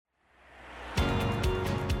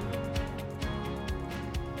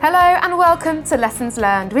Hello and welcome to Lessons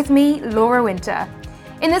Learned with me, Laura Winter.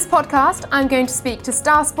 In this podcast, I'm going to speak to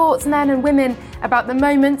star sportsmen and women about the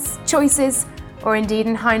moments, choices, or indeed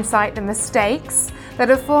in hindsight, the mistakes that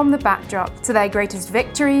have formed the backdrop to their greatest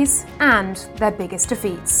victories and their biggest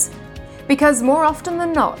defeats. Because more often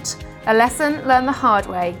than not, a lesson learned the hard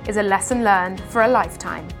way is a lesson learned for a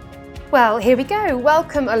lifetime. Well, here we go.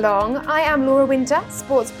 Welcome along. I am Laura Winter,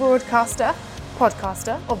 sports broadcaster,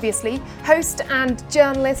 podcaster, obviously, host and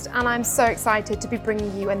journalist, and I'm so excited to be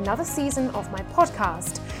bringing you another season of my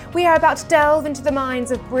podcast. We are about to delve into the minds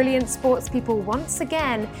of brilliant sports people once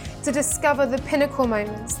again to discover the pinnacle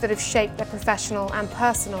moments that have shaped their professional and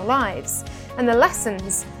personal lives and the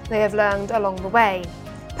lessons they have learned along the way.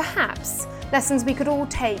 Perhaps lessons we could all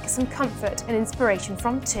take some comfort and inspiration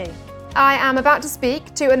from too. I am about to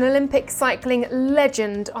speak to an Olympic cycling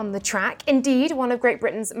legend on the track, indeed one of Great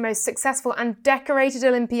Britain's most successful and decorated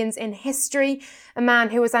Olympians in history, a man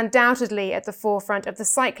who was undoubtedly at the forefront of the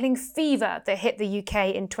cycling fever that hit the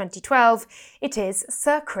UK in 2012. It is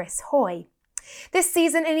Sir Chris Hoy. This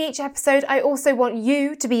season, in each episode, I also want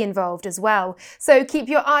you to be involved as well. So keep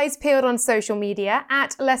your eyes peeled on social media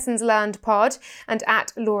at Lessons Learned Pod and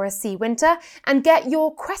at Laura C. Winter and get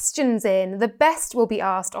your questions in. The best will be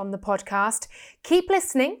asked on the podcast. Keep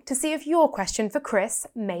listening to see if your question for Chris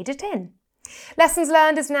made it in. Lessons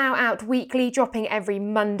Learned is now out weekly, dropping every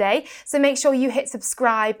Monday, so make sure you hit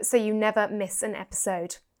subscribe so you never miss an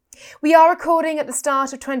episode. We are recording at the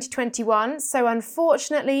start of 2021, so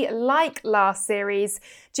unfortunately, like last series,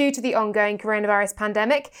 due to the ongoing coronavirus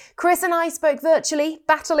pandemic, Chris and I spoke virtually,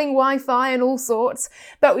 battling Wi-Fi and all sorts,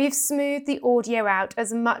 but we've smoothed the audio out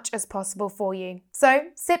as much as possible for you. So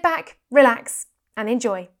sit back, relax, and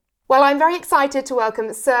enjoy. Well, I'm very excited to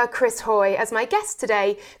welcome Sir Chris Hoy as my guest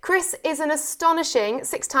today. Chris is an astonishing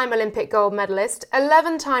 6-time Olympic gold medalist,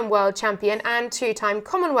 11-time world champion and 2-time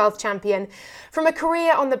Commonwealth champion. From a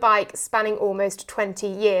career on the bike spanning almost 20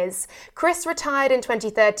 years, Chris retired in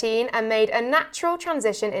 2013 and made a natural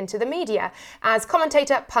transition into the media as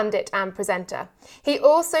commentator, pundit and presenter. He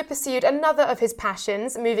also pursued another of his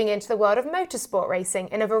passions, moving into the world of motorsport racing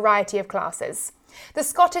in a variety of classes. The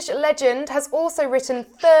Scottish legend has also written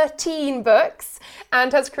 13 books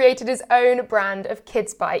and has created his own brand of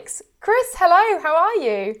kids' bikes. Chris, hello, how are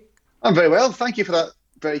you? I'm very well, thank you for that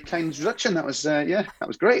very kind introduction. That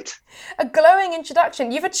was great. A glowing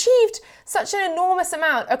introduction. You've achieved such an enormous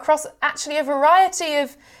amount across actually a variety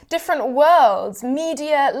of different worlds,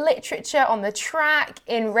 media, literature, on the track,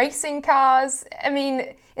 in racing cars. I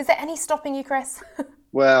mean, is there any stopping you, Chris?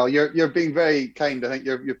 Well, you're being very kind. I think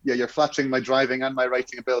you're flattering my driving and my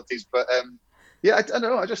writing abilities. But I don't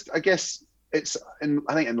know. I guess I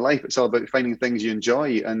think in life it's all about finding things you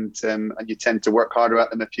enjoy, and you tend to work harder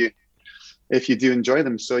at them if you do enjoy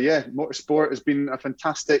them. So yeah, motorsport has been a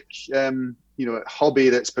fantastic hobby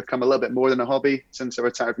that's become a little bit more than a hobby since I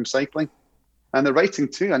retired from cycling, and the writing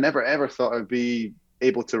too. I never ever thought I'd be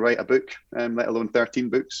able to write a book, let alone 13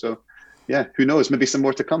 books. So yeah, who knows? Maybe some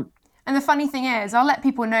more to come. And the funny thing is, I'll let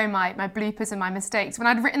people know my bloopers and my mistakes. When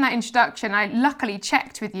I'd written that introduction, I luckily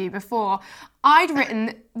checked with you before. I'd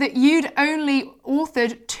written that you'd only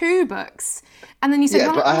authored 2 books. And then you said,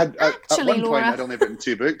 yeah, but I had, actually, at one Laura... point, I'd only written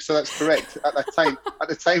 2 books. So that's correct. At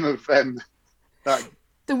the time of that...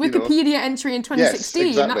 The Wikipedia entry in 2016, yes,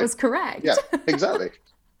 exactly. That was correct. Yeah, exactly.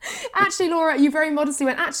 Actually, Laura, you very modestly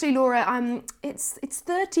went, actually, Laura, it's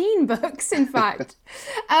 13 books, in fact.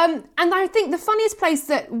 And I think the funniest place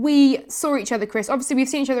that we saw each other, Chris, obviously we've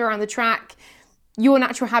seen each other around the track, your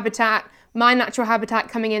natural habitat, my natural habitat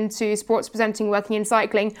coming into sports presenting, working in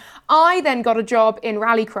cycling. I then got a job in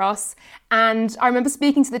rallycross, and I remember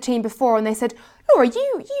speaking to the team before and they said, Laura,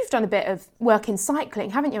 you've done a bit of work in cycling,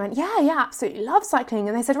 haven't you? I went, yeah, absolutely love cycling.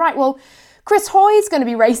 And they said, right, well, Chris Hoy's going to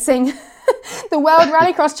be racing the World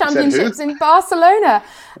Rallycross Championships in Barcelona.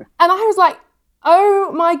 And I was like,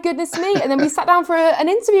 oh my goodness me. And then we sat down for an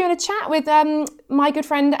interview and a chat with my good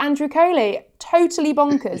friend Andrew Coley. Totally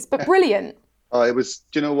bonkers, but brilliant. Oh, it was,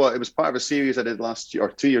 do you know what? It was part of a series I did last year, or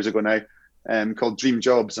 2 years ago now, called Dream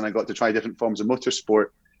Jobs. And I got to try different forms of motorsport.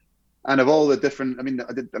 And of all the different,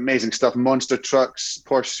 I did amazing stuff, monster trucks,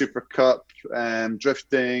 Porsche Super Cup,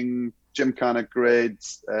 drifting, Gymkhana Grid,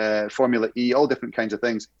 Formula E, all different kinds of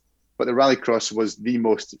things. But the rallycross was the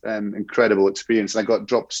most incredible experience. And I got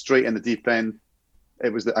dropped straight in the deep end.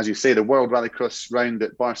 It was, as you say, the World Rallycross round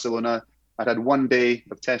at Barcelona. I'd had 1 day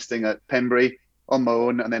of testing at Pembrey on my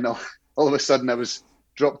own. And then all of a sudden I was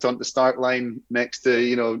dropped onto the start line next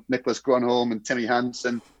to, Nicholas Gronholm and Timmy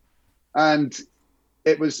Hansen. And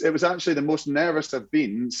it was actually the most nervous I've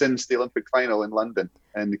been since the Olympic final in London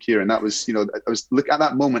and the Keirin. That was, I was looking at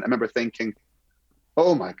that moment. I remember thinking,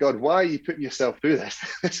 oh my God, why are you putting yourself through this?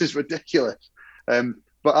 This is ridiculous.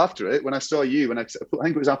 But after it, when I saw you, I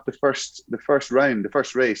think it was after the first round, the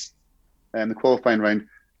first race, the qualifying round,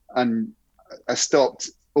 and I stopped,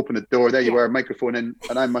 opened the door, there you were, microphone in,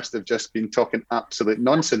 and I must have just been talking absolute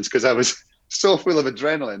nonsense because I was so full of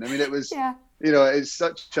adrenaline. I mean, it was, it's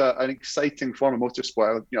such an exciting form of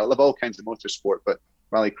motorsport. I love all kinds of motorsport, but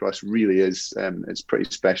rallycross really is, it's pretty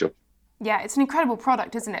special. Yeah, it's an incredible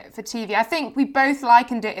product, isn't it, for TV? I think we both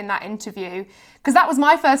likened it in that interview, because that was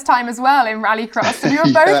my first time as well in rallycross, and we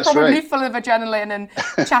were both probably full of adrenaline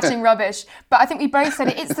and chatting rubbish. But I think we both said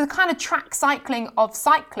it's the kind of track cycling of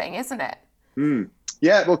cycling, isn't it?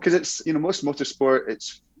 Yeah, well, because it's, most motorsport,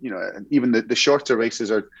 it's, even the shorter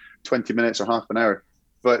races are 20 minutes or half an hour.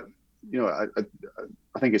 But,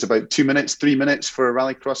 I think it's about 2 minutes, 3 minutes for a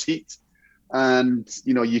rallycross heat. And,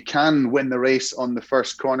 you can win the race on the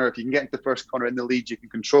first corner. If you can get into the first corner in the lead, you can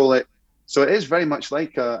control it. So it is very much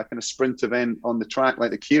like a kind of sprint event on the track,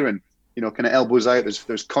 like the Keirin, kind of elbows out,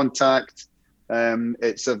 there's contact.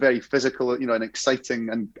 It's a very physical, and exciting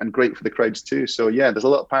and great for the crowds too. So yeah, there's a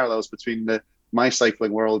lot of parallels between my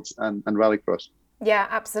cycling world and rallycross. Yeah,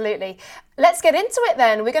 absolutely. Let's get into it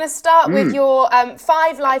then. We're going to start with your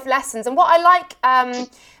 5 life lessons. And what I like,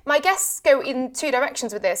 my guests go in 2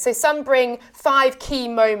 directions with this. So some bring 5 key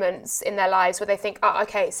moments in their lives where they think,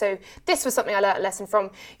 okay, so this was something I learned a lesson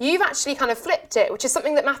from. You've actually kind of flipped it, which is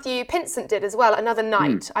something that Matthew Pinsent did as well, another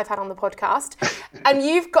night I've had on the podcast. And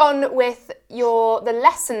you've gone with the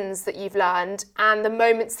lessons that you've learned and the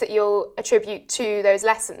moments that you'll attribute to those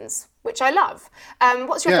lessons, which I love.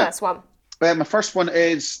 What's your first one? My first one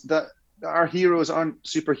is that our heroes aren't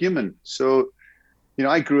superhuman. So,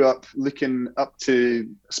 I grew up looking up to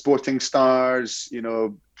sporting stars,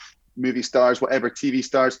 movie stars, whatever, TV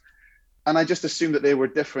stars. And I just assumed that they were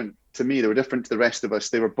different to me. They were different to the rest of us.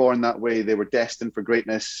 They were born that way. They were destined for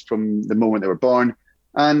greatness from the moment they were born.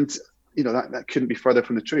 And, that couldn't be further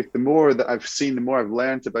from the truth. The more that I've seen, the more I've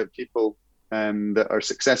learned about people that are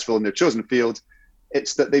successful in their chosen field,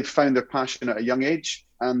 it's that they've found their passion at a young age.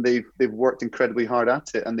 And they've worked incredibly hard at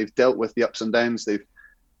it, and they've dealt with the ups and downs. They've,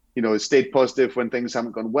 stayed positive when things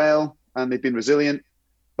haven't gone well, and they've been resilient.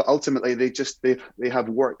 But ultimately, they have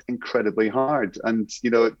worked incredibly hard. And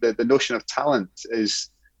the notion of talent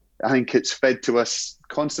is, I think it's fed to us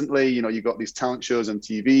constantly. You've got these talent shows on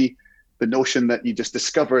TV. The notion that you just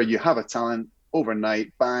discover you have a talent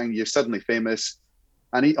overnight, bang, you're suddenly famous,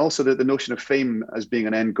 and also the notion of fame as being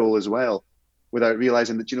an end goal as well, without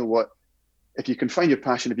realizing that if you can find your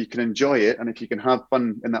passion, if you can enjoy it, and if you can have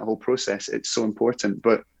fun in that whole process, it's so important.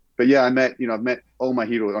 But yeah, I've met all my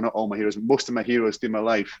heroes, or not all my heroes, most of my heroes through my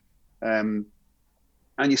life. And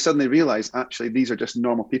you suddenly realize, actually, these are just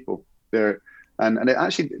normal people. And it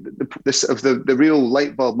actually, the real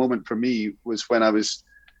light bulb moment for me was when I was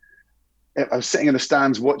sitting in the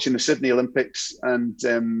stands watching the Sydney Olympics, and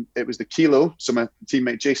it was the kilo. So my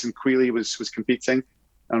teammate Jason Queally was competing,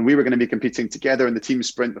 and we were going to be competing together in the team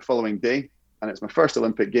sprint the following day. And it's my first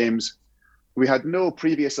Olympic Games. We had no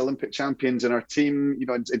previous Olympic champions in our team,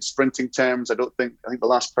 in sprinting terms. I think the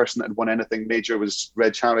last person that had won anything major was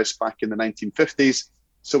Reg Harris back in the 1950s.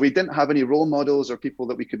 So we didn't have any role models or people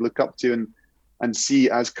that we could look up to and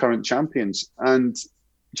see as current champions. And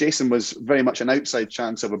Jason was very much an outside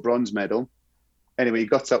chance of a bronze medal. Anyway, he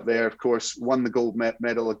got up there, of course, won the gold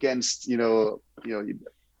medal against,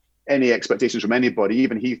 any expectations from anybody.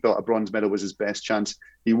 Even he thought a bronze medal was his best chance.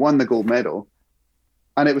 He won the gold medal.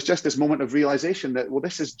 And it was just this moment of realization that, well,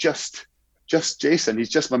 this is just Jason. He's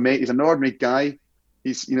just my mate. He's an ordinary guy.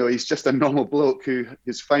 He's just a normal bloke who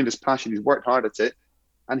has found his passion. He's worked hard at it.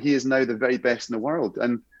 And he is now the very best in the world.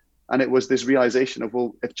 And it was this realization of,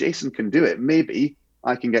 well, if Jason can do it, maybe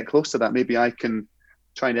I can get close to that. Maybe I can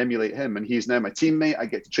try and emulate him. And he's now my teammate. I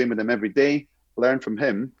get to train with him every day, learn from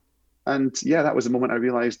him. And yeah, that was the moment I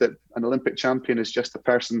realized that an Olympic champion is just a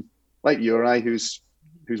person like you or I who's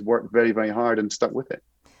worked very, very hard and stuck with it.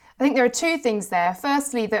 I think there are 2 things there.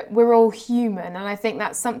 Firstly, that we're all human, and I think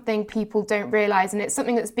that's something people don't realise, and it's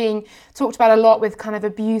something that's being talked about a lot with kind of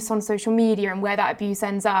abuse on social media and where that abuse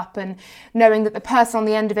ends up, and knowing that the person on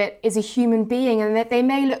the end of it is a human being and that they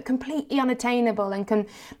may look completely unattainable and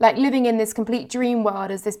living in this complete dream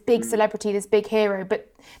world as this big celebrity, this big hero,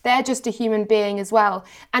 but they're just a human being as well.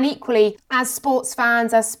 And equally, as sports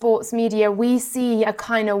fans, as sports media, we see a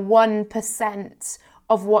kind of 1%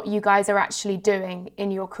 of what you guys are actually doing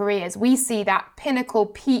in your careers. We see that pinnacle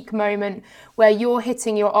peak moment where you're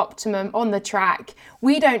hitting your optimum on the track.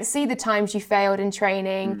 We don't see the times you failed in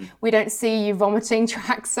training. We don't see you vomiting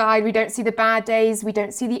trackside. We don't see the bad days. We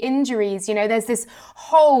don't see the injuries. There's this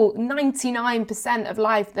whole 99% of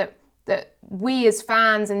life that that we as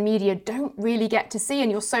fans and media don't really get to see.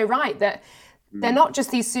 And you're so right that they're not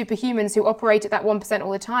just these superhumans who operate at that 1%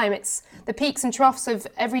 all the time. It's the peaks and troughs of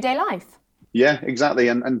everyday life. Yeah, exactly.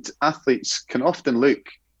 And athletes can often look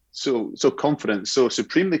so confident, so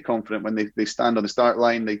supremely confident when they stand on the start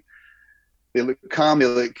line. They look calm, they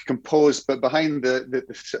look composed, but behind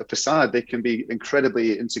the facade, they can be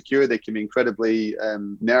incredibly insecure. They can be incredibly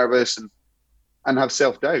nervous and have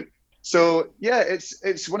self-doubt. So yeah,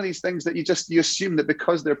 it's one of these things that you assume that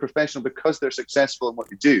because they're professional, because they're successful in what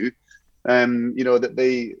they do, that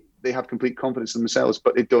they have complete confidence in themselves,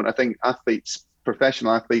 but they don't. I think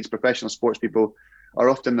professional sports people are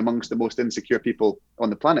often amongst the most insecure people on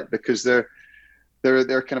the planet, because their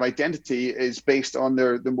kind of identity is based on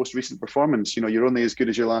their most recent performance. You're only as good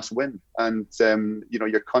as your last win, and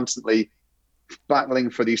you're constantly battling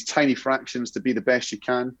for these tiny fractions to be the best you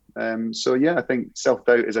can. So yeah, I think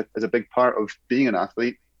self-doubt is a big part of being an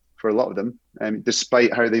athlete for a lot of them,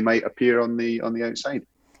 despite how they might appear on the outside.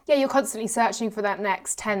 Yeah, you're constantly searching for that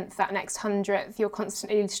next 10th, that next 100th. You're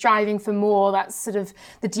constantly striving for more. That's sort of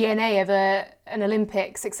the DNA of an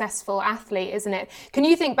Olympic successful athlete, isn't it? Can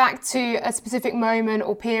you think back to a specific moment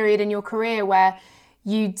or period in your career where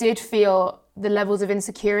you did feel the levels of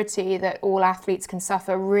insecurity that all athletes can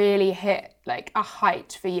suffer really hit like a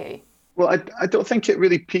height for you? Well, I don't think it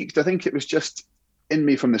really peaked. I think it was just in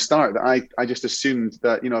me from the start that I just assumed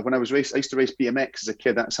that, when I used to race BMX as a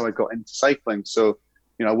kid. That's how I got into cycling. So,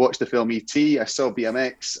 I watched the film E.T., I saw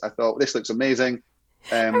BMX, I thought, this looks amazing.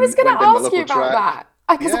 I was going to ask you about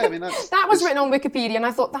that. That was written on Wikipedia, and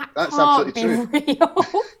I thought that can't be real.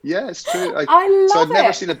 Yeah, it's true. I'd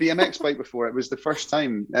never seen a BMX bike before. It was the first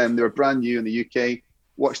time. They were brand new in the UK.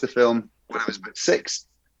 Watched the film when I was about 6,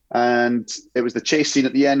 and it was the chase scene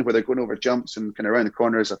at the end where they're going over jumps and kind of around the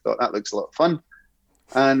corners. I thought that looks a lot of fun,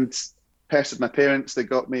 and pestered my parents. They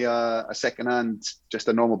got me a second-hand, just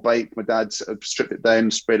a normal bike. My dad stripped it down,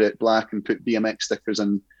 sprayed it black, and put BMX stickers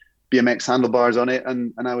and BMX handlebars on it,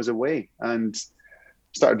 and I was away. And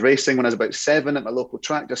started racing when I was about 7 at my local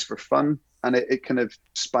track just for fun, and it kind of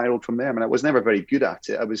spiraled from there. I mean, I was never very good at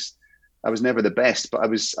it. I was never the best, but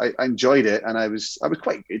I enjoyed it, and I was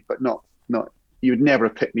quite good, but not. You would never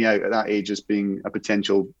pick me out at that age as being a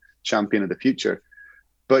potential champion of the future.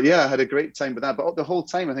 But yeah, I had a great time with that. But the whole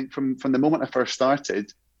time, I think from the moment I first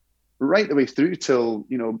started, right the way through till,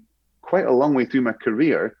 quite a long way through my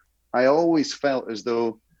career, I always felt as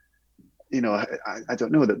though, I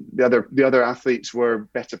don't know, that the other athletes were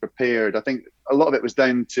better prepared. I think a lot of it was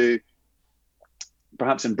down to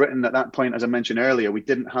perhaps in Britain at that point, as I mentioned earlier, we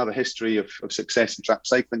didn't have a history of success in track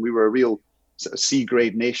cycling. We were a real sort of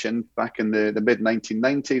C-grade nation back in the mid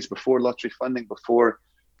 1990s, before lottery funding, before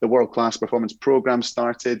the world-class performance program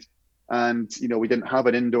started. And, we didn't have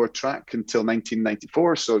an indoor track until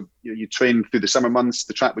 1994. So you trained through the summer months,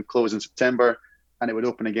 the track would close in September and it would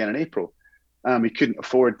open again in April. We couldn't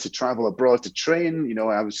afford to travel abroad to train.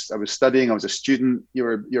 I was studying, I was a student.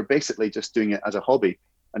 You're basically just doing it as a hobby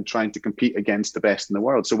and trying to compete against the best in the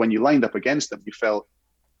world. So when you lined up against them, you felt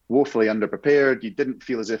woefully underprepared. You didn't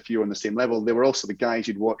feel as if you were on the same level. They were also the guys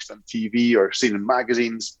you'd watched on TV or seen in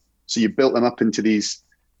magazines. So you built them up into these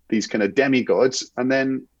kind of demigods, and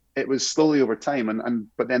then it was slowly over time.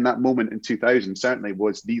 But then that moment in 2000 certainly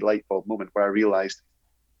was the light bulb moment where I realized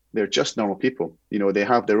they're just normal people. They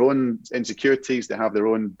have their own insecurities, they have their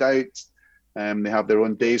own doubts, they have their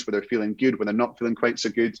own days where they're feeling good, when they're not feeling quite so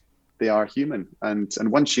good. They are human. And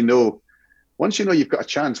once you know you've got a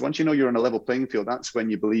chance, once you know you're on a level playing field, that's when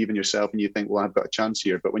you believe in yourself and you think, well, I've got a chance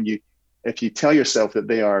here. But if you tell yourself that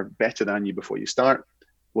they are better than you before you start,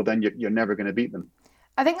 well, then you're never going to beat them.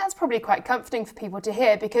 I think that's probably quite comforting for people to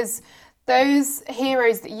hear, because those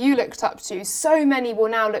heroes that you looked up to, so many will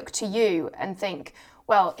now look to you and think,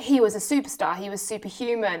 well, he was a superstar, he was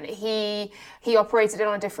superhuman, he operated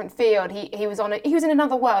on a different field, he was in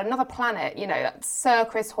another world, another planet, that's Sir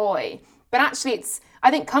Chris Hoy. But actually it's,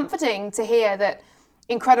 I think, comforting to hear that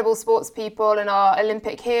incredible sports people and our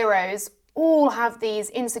Olympic heroes all have these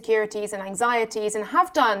insecurities and anxieties, and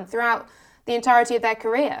have done throughout the entirety of their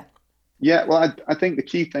career. Yeah, well, I think the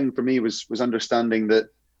key thing for me was understanding that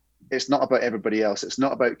it's not about everybody else. It's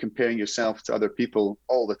not about comparing yourself to other people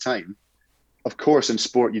all the time. Of course, in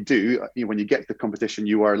sport, you do. When you get to the competition,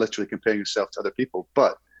 you are literally comparing yourself to other people.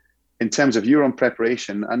 But in terms of your own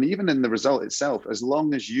preparation, and even in the result itself, as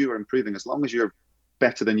long as you are improving, as long as you're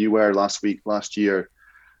better than you were last week, last year,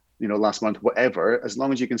 last month, whatever, as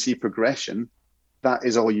long as you can see progression, that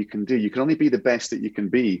is all you can do. You can only be the best that you can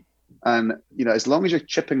be. And, as long as you're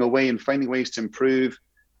chipping away and finding ways to improve,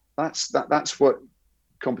 that's what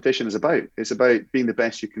competition is about. It's about being the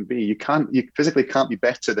best you can be. You physically can't be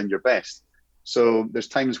better than your best. So there's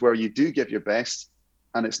times where you do give your best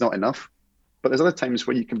and it's not enough, but there's other times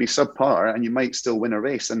where you can be subpar and you might still win a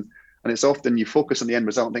race. And it's often you focus on the end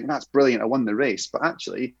result and think, that's brilliant, I won the race. But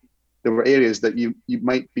actually, there were areas that you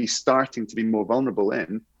might be starting to be more vulnerable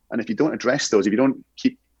in. And if you don't address those, if you don't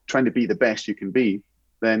keep trying to be the best you can be,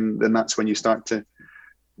 then that's when you start to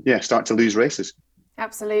lose races.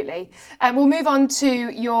 Absolutely. And we'll move on to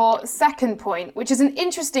your second point, which is an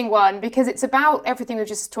interesting one because it's about everything we've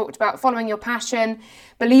just talked about, following your passion,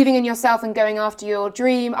 believing in yourself and going after your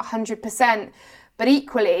dream 100%. But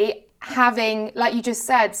equally, having, like you just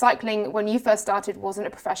said, cycling when you first started wasn't a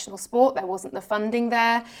professional sport. There wasn't the funding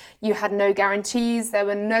there. You had no guarantees. There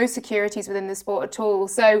were no securities within the sport at all.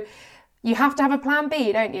 So you have to have a plan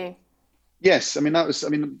B, don't you? Yes.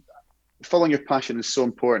 Following your passion is so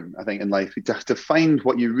important, I think, in life. You have to find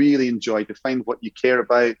what you really enjoy, to find what you care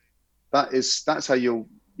about. That's how you'll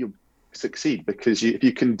succeed, because if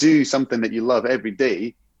you can do something that you love every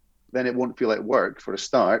day, then it won't feel like work for a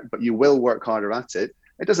start, but you will work harder at it.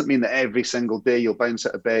 It doesn't mean that every single day you'll bounce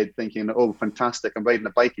out of bed thinking, oh, fantastic, I'm riding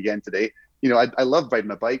a bike again today. I love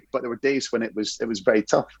riding a bike, but there were days when it was very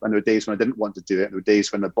tough, and there were days when I didn't want to do it. There were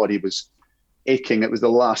days when my body was aching. It was the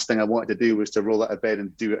last thing I wanted to do was to roll out of bed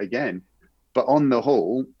and do it again. But on the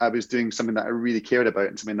whole, I was doing something that I really cared about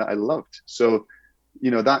and something that I loved. So,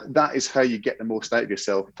 that is how you get the most out of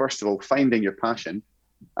yourself. First of all, finding your passion.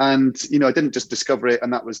 And, I didn't just discover it,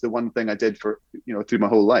 and that was the one thing I did for, through my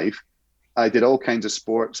whole life. I did all kinds of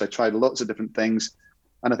sports. I tried lots of different things.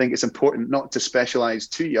 And I think it's important not to specialize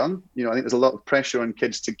too young. I think there's a lot of pressure on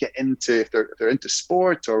kids to get into, if they're into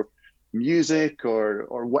sport or music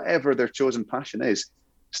or whatever their chosen passion is.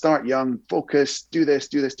 Start young, focus, do this.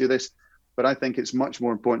 But I think it's much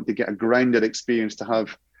more important to get a grounded experience, to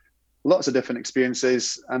have lots of different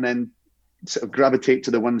experiences and then sort of gravitate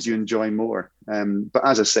to the ones you enjoy more. But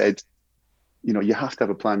as I said, you have to have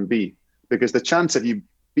a plan B, because the chance of you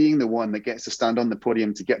being the one that gets to stand on the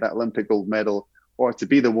podium to get that Olympic gold medal, or to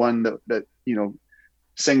be the one that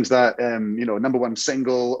sings that number one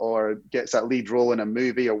single or gets that lead role in a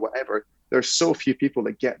movie or whatever, there's so few people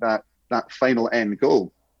that get that final end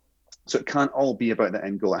goal. So it can't all be about the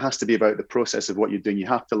end goal. It has to be about the process of what you're doing. You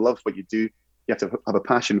have to love what you do. You have to have a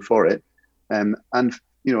passion for it. And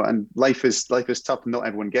life is tough. Not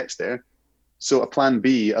everyone gets there. So a plan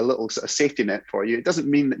B, a little sort of safety net for you. It doesn't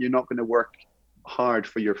mean that you're not going to work hard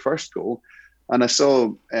for your first goal. And I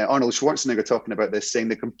saw Arnold Schwarzenegger talking about this, saying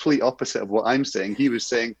the complete opposite of what I'm saying. He was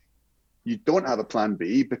saying, you don't have a plan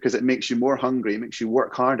B because it makes you more hungry. It makes you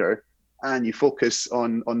work harder. And you focus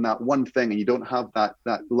on that one thing, and you don't have that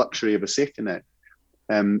luxury of a safety net.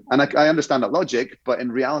 And I understand that logic, but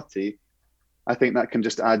in reality, I think that can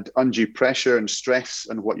just add undue pressure and stress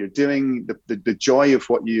on what you're doing. The joy of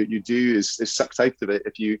what you do is sucked out of it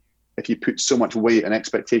if you put so much weight and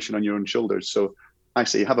expectation on your own shoulders. So I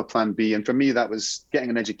say have a plan B. And for me, that was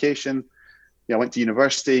getting an education. I went to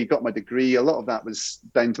university, got my degree. A lot of that was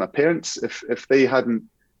down to my parents. If they hadn't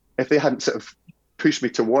sort of pushed me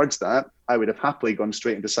towards that, I would have happily gone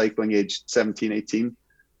straight into cycling age 17, 18.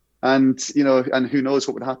 And, and who knows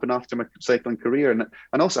what would happen after my cycling career.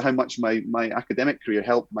 And also how much my academic career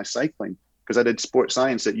helped my cycling, because I did sports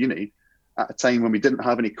science at uni at a time when we didn't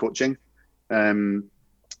have any coaching. There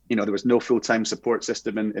was no full-time support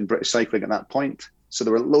system in British cycling at that point. So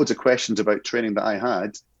there were loads of questions about training that I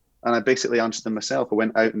had, and I basically answered them myself. I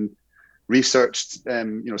went out and researched,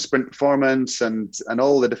 sprint performance and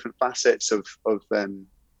all the different facets of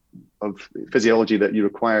physiology that you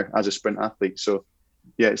require as a sprint athlete. So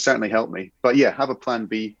yeah, it certainly helped me. But yeah, have a plan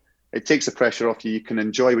B. It takes the pressure off you. You can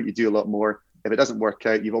enjoy what you do a lot more. If it doesn't work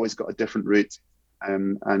out, you've always got a different route,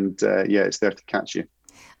 it's there to catch you.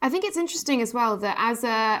 I think it's interesting as well that as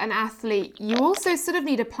an athlete, you also sort of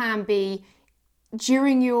need a plan B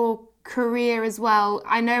during your career as well.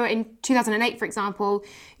 I know in 2008, for example,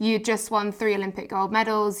 you just won 3 Olympic gold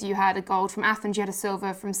medals. You had a gold from Athens, you had a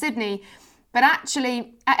silver from Sydney. But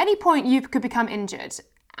actually, at any point, you could become injured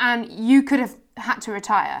and you could have had to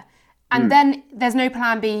retire. And then there's no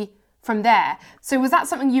plan B from there. So was that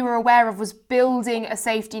something you were aware of, was building a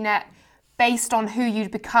safety net based on who you'd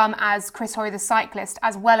become as Chris Hoy, the cyclist,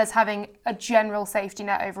 as well as having a general safety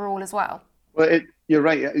net overall as well? Well, you're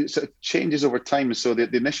right. It sort of changes over time. So the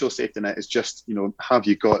initial safety net is just, have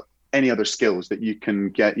you got any other skills that you can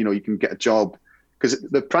get, you can get a job? Because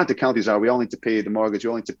the practicalities are we all need to pay the mortgage, we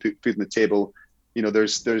all need to put food on the table.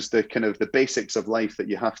 There's the kind of the basics of life that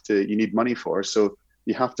you need money for. So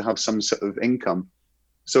you have to have some sort of income.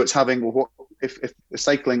 So it's having, if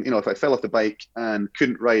cycling, if I fell off the bike and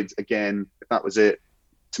couldn't ride again, if that was it,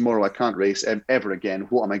 tomorrow I can't race ever again.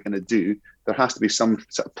 What am I going to do? There has to be some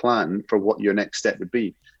sort of plan for what your next step would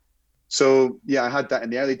be. So yeah, I had that in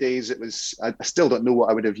the early days. I still don't know what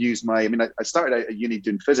I would have used I started out at uni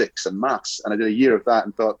doing physics and maths, and I did a year of that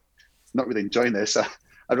and thought, not really enjoying this.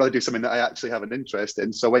 I'd rather do something that I actually have an interest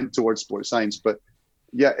in. So I went towards sports science. But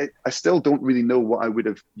yeah, I still don't really know what I would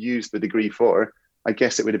have used the degree for. I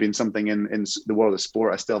guess it would have been something in the world of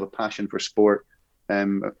sport. I still have a passion for sport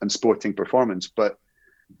and sporting performance. But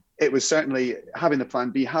it was certainly having the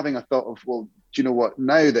plan B, having a thought of, well, do you know what?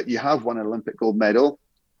 Now that you have won an Olympic gold medal,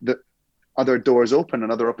 that other doors open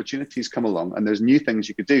and other opportunities come along, and there's new things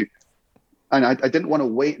you could do. And I didn't want to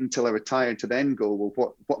wait until I retired to then go,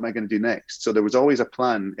 well, what am I going to do next? So there was always a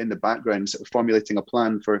plan in the background, sort of formulating a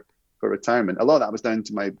plan for retirement. A lot of that was down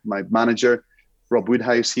to my manager, Rob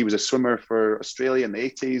Woodhouse. He was a swimmer for Australia in the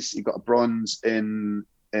 80s. He got a bronze in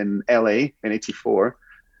LA in 84.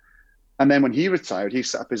 And then when he retired, he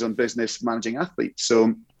set up his own business managing athletes.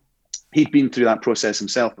 So he'd been through that process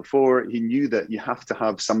himself before. He knew that you have to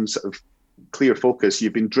have some sort of clear focus.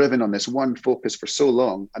 You've been driven on this one focus for so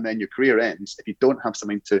long, and then your career ends. If you don't have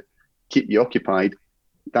something to keep you occupied,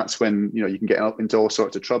 that's when you can get up into all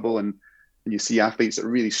sorts of trouble, and you see athletes that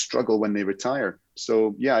really struggle when they retire.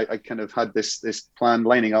 So yeah, I kind of had this plan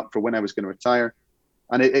lining up for when I was going to retire,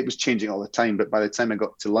 and it was changing all the time. But by the time I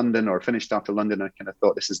got to London, or finished after London, I kind of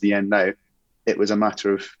thought, this is the end now. It was a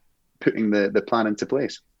matter of putting the plan into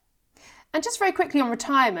place. And just very quickly on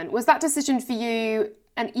retirement, was that decision for you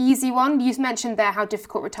an easy one? You mentioned there how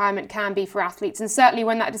difficult retirement can be for athletes, and certainly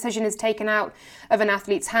when that decision is taken out of an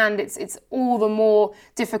athlete's hand, it's all the more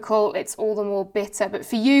difficult, it's all the more bitter. But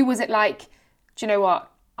for you, was it like, do you know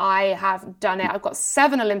what? I have done it. I've got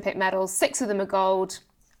 7 Olympic medals, 6 of them are gold.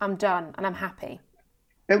 I'm done and I'm happy.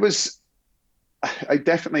 It was, I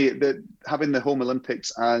definitely, having the home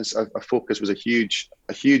Olympics as a focus was a huge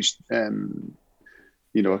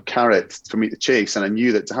carrot for me to chase. And I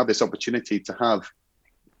knew that to have this opportunity to have,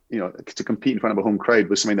 to compete in front of a home crowd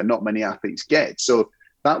was something that not many athletes get. So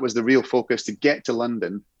that was the real focus, to get to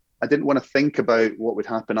London. I didn't want to think about what would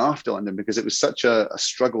happen after London, because it was such a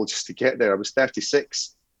struggle just to get there. I was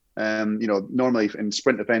 36. Normally in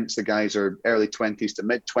sprint events, the guys are early 20s to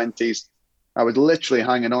mid 20s. I was literally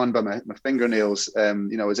hanging on by my fingernails. I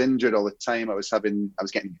was injured all the time. I was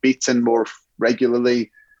getting beaten more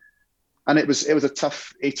regularly. And it was a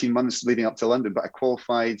tough 18 months leading up to London, but I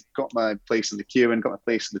qualified, got my place in the Keirin, got my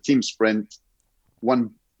place in the team sprint,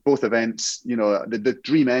 won both events, the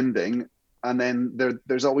dream ending. And then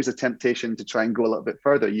there's always a temptation to try and go a little bit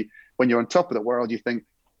further. When you're on top of the world, you think,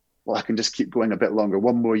 well, I can just keep going a bit longer,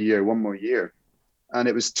 one more year. And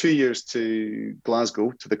it was 2 years to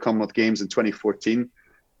Glasgow, to the Commonwealth Games in 2014.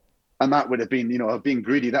 And that would have been, being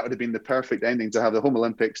greedy, that would have been the perfect ending, to have the home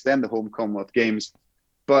Olympics, then the home Commonwealth Games.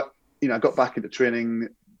 But I got back into training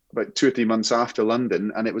about 2 or 3 months after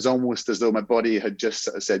London, and it was almost as though my body had just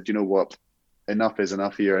sort of said, you know what, enough is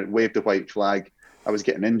enough here. It waved the white flag. I was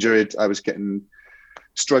getting injured. I was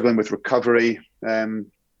struggling with recovery. And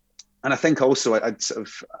I think also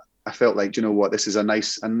I felt like, you know what, this is a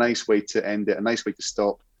nice way to end it, a nice way to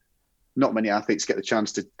stop. Not many athletes get the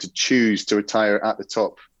chance to choose to retire at the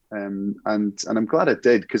top. And I'm glad I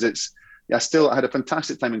did, because I had a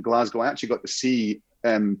fantastic time in Glasgow. I actually got to see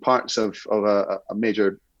parts of a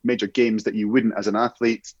major games that you wouldn't as an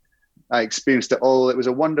athlete. I experienced it all. It was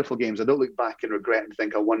a wonderful games. I don't look back and regret and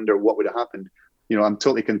think, I wonder what would have happened. I'm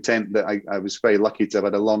totally content that I was very lucky to have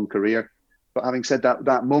had a long career. But having said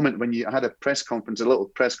that moment when I had a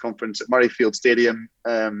little press conference at Murrayfield Stadium,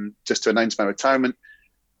 just to announce my retirement.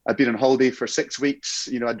 I'd been on holiday for 6 weeks.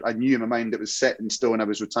 I knew in my mind it was set in stone I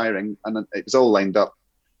was retiring, and it was all lined up.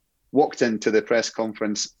 Walked into the press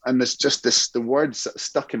conference, and there's just the words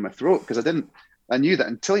stuck in my throat, because I knew that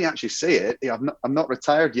until you actually say it, I'm not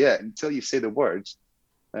retired yet. Until you say the words,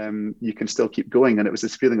 you can still keep going. And it was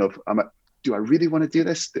this feeling of, do I really want to do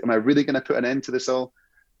this? Am I really going to put an end to this all?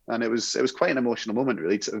 And it was quite an emotional moment,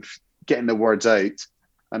 really, of getting the words out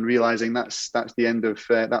and realizing that's the end of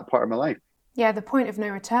that part of my life. Yeah, the point of no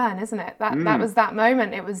return, isn't it? That was that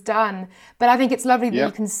moment. It was done. But I think it's lovely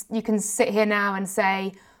that you can sit here now and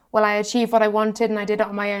say, well, I achieved what I wanted and I did it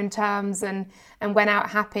on my own terms and went out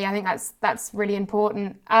happy. I think that's really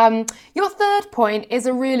important. Your third point is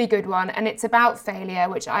a really good one, and it's about failure,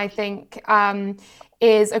 which I think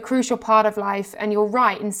is a crucial part of life. And you're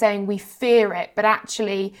right in saying we fear it, but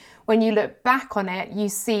actually when you look back on it, you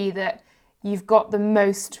see that you've got the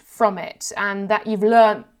most from it and that you've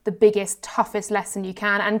learned the biggest, toughest lesson you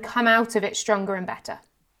can and come out of it stronger and better.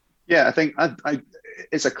 Yeah, I think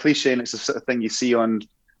it's a cliche, and it's the sort of thing you see on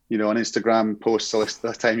on Instagram posts all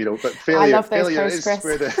the time, but I love those failure posts, is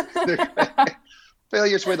Chris. where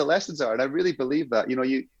failure is where the lessons are. And I really believe that,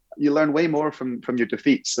 you learn way more from your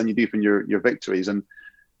defeats than you do from your victories. And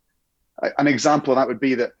an example of that would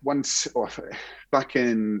be that back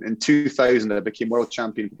in 2000, I became world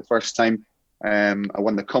champion for the first time. I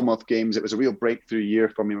won the Commonwealth Games. It was a real breakthrough year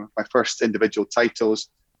for me, my first individual titles.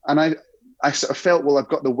 And I sort of felt, well, I've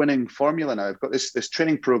got the winning formula now. I've got this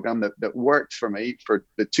training program that worked for me for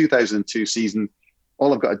the 2002 season.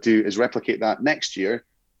 All I've got to do is replicate that next year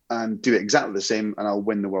and do it exactly the same, and I'll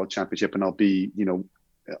win the world championship, and I'll be,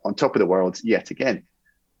 on top of the world yet again.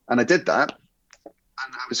 And I did that.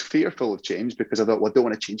 And I was fearful of change because I thought, well, I don't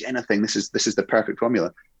want to change anything. This is the perfect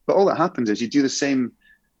formula. But all that happens is you do the same.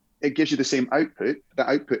 It gives you the same output. That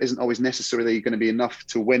output isn't always necessarily going to be enough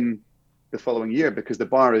to win the following year because the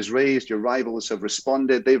bar is raised. Your rivals have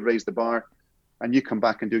responded. They've raised the bar, and you come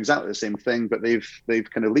back and do exactly the same thing, but they've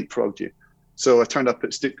kind of leapfrogged you. So I turned up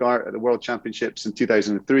at Stuttgart at the World Championships in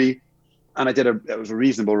 2003, and it was a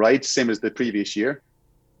reasonable ride, same as the previous year.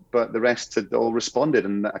 But the rest had all responded,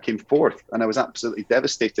 and I came fourth, and I was absolutely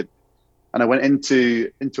devastated. And I went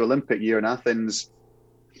into Olympic year in Athens,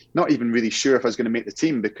 not even really sure if I was going to make the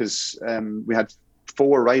team because we had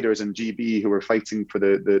 4 riders in GB who were fighting for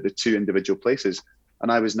the 2 individual places,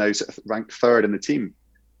 and I was now ranked 3rd in the team.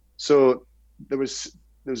 So there was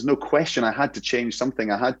no question I had to change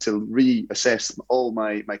something. I had to reassess all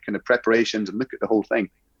my kind of preparations and look at the whole thing.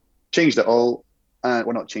 Changed it all.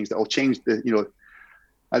 Not changed it all. Changed the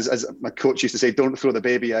As my coach used to say, don't throw the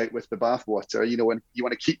baby out with the bathwater. When you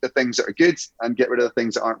want to keep the things that are good and get rid of the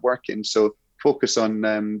things that aren't working. So focus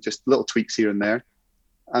on just little tweaks here and there.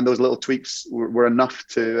 And those little tweaks were enough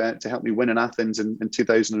to help me win in Athens in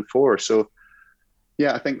 2004. So,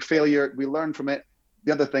 yeah, I think failure, we learn from it.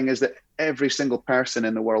 The other thing is that every single person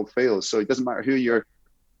in the world fails. So it doesn't matter who your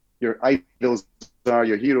idols are,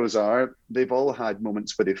 your heroes are. They've all had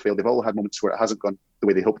moments where they failed. They've all had moments where it hasn't gone the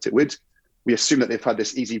way they hoped it would. We assume that they've had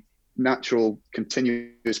this easy, natural,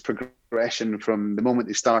 continuous progression from the moment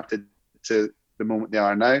they started to the moment they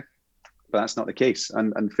are now, but that's not the case.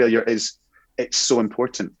 And failure it's so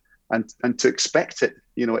important. And to expect it,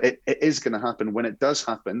 it is going to happen. When it does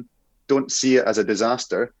happen, don't see it as a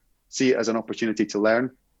disaster. See it as an opportunity to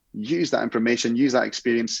learn. Use that information, use that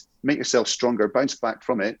experience, make yourself stronger, bounce back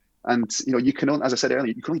from it. And you can only, as I said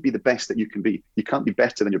earlier, you can only be the best that you can be. You can't be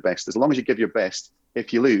better than your best. As long as you give your best,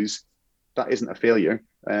 if you lose, that isn't a failure.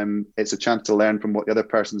 It's a chance to learn from what the other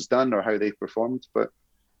person's done or how they've performed. But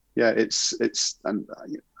yeah, and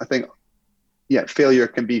I think, failure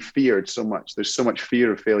can be feared so much. There's so much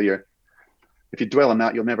fear of failure. If you dwell on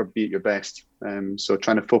that, you'll never be at your best. So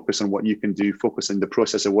trying to focus on what you can do, focus on the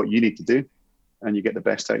process of what you need to do, and you get the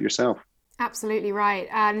best out of yourself. Absolutely right.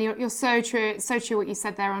 And you're so true. It's so true what you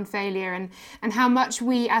said there on failure and how much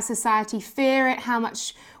we as society fear it, how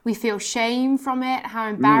much we feel shame from it, how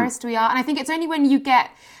embarrassed we are. And I think it's only when you get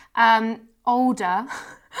older,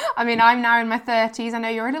 I mean, I'm now in my 30s. I know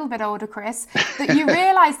you're a little bit older, Chris, that you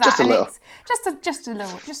realise that. Just a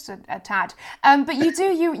little. Just a tad. But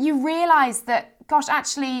you realise that, gosh,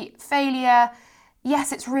 actually failure,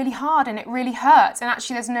 yes, it's really hard and it really hurts. And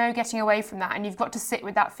actually there's no getting away from that. And you've got to sit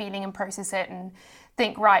with that feeling and process it and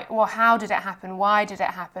think, right, well, how did it happen? Why did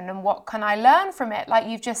it happen? And what can I learn from it? Like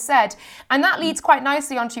you've just said. And that leads quite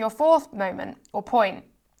nicely onto your fourth moment or point,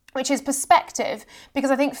 which is perspective,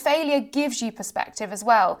 because I think failure gives you perspective as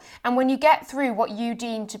well. And when you get through what you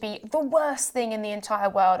deem to be the worst thing in the entire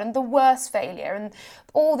world and the worst failure and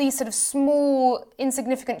all these sort of small,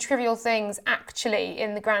 insignificant, trivial things actually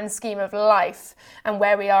in the grand scheme of life and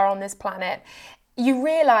where we are on this planet, you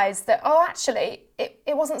realise that, actually,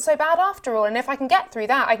 it wasn't so bad after all. And if I can get through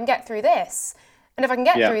that, I can get through this. And if I can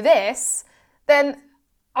get through this, then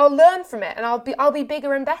I'll learn from it and I'll be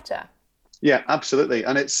bigger and better. Yeah, absolutely.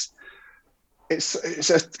 And it's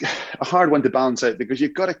a hard one to balance out because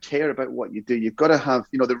you've got to care about what you do. You've got to have,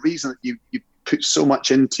 the reason that you put so much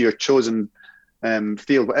into your chosen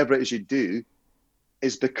field, whatever it is you do,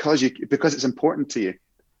 is because it's important to you.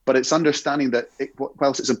 But it's understanding that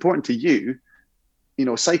whilst it's important to you,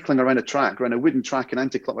 cycling around a track, around a wooden track in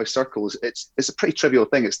anti-clockwise circles, it's a pretty trivial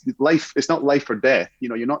thing. It's life. It's not life or death.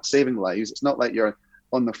 You're not saving lives. It's not like you're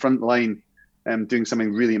on the front line doing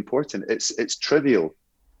something really important. It's trivial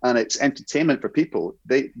and it's entertainment for people.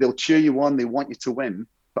 They'll cheer you on, they want you to win,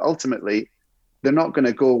 but ultimately they're not going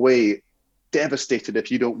to go away devastated if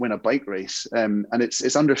you don't win a bike race. And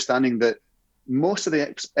it's understanding that most of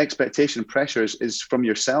the expectation pressures is from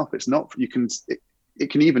yourself. It's not, it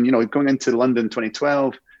can even, going into London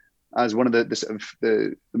 2012 as one of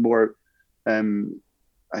the more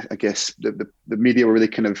I guess the media were really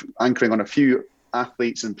kind of anchoring on a few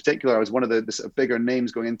athletes in particular. I was one of the sort of bigger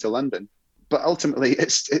names going into London. But ultimately,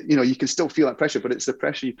 you can still feel that pressure, but it's the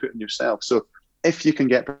pressure you put on yourself. So if you can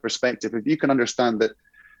get perspective, if you can understand that,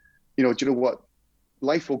 do you know what?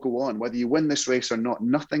 Life will go on, whether you win this race or not.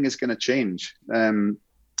 Nothing is going to change.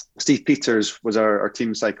 Steve Peters was our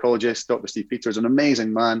team psychologist. Dr. Steve Peters, an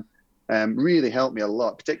amazing man, really helped me a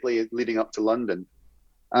lot, particularly leading up to London.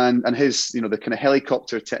 And his, the kind of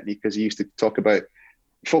helicopter technique, as he used to talk about,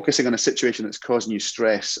 focusing on a situation that's causing you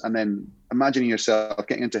stress, and then imagining yourself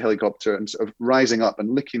getting into a helicopter and sort of rising up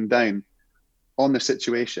and looking down on the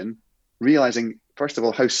situation, realizing, first of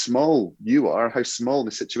all, how small you are, how small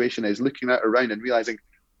the situation is, looking out around and realizing,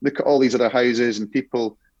 look at all these other houses and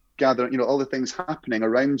people gathering, all the things happening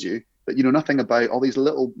around you that you know nothing about, all these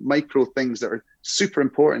little micro things that are super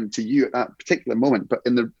important to you at that particular moment, but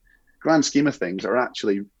in the grand scheme of things are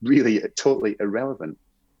actually really totally irrelevant.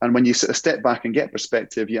 And when you sort of step back and get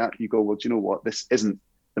perspective, you go, well, do you know what? This isn't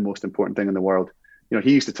the most important thing in the world.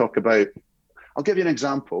 He used to talk about, I'll give you an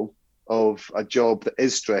example of a job that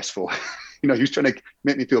is stressful. He was trying to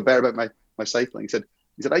make me feel better about my cycling. He said,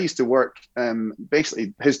 I used to work,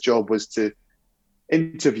 basically his job was to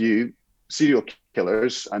interview serial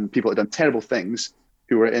killers and people that had done terrible things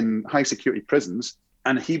who were in high security prisons.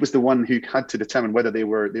 And he was the one who had to determine whether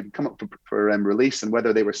they'd come up for release and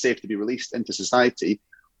whether they were safe to be released into society,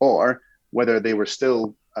 or whether they were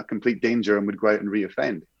still a complete danger and would go out and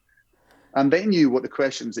reoffend. And they knew what the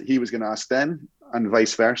questions that he was going to ask them, and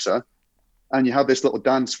vice versa. And you have this little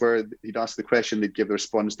dance where he'd ask the question, they'd give the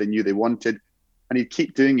response they knew they wanted, and he'd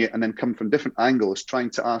keep doing it and then come from different angles, trying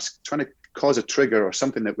to cause a trigger or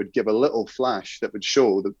something that would give a little flash that would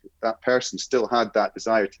show that that person still had that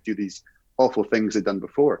desire to do these awful things they'd done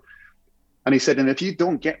before. And he said, and if you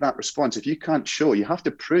don't get that response, if you can't show, you have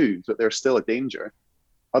to prove that they're still a danger.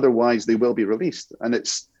 Otherwise, they will be released. And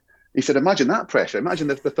he said, imagine that pressure. Imagine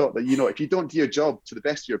the thought that, if you don't do your job to the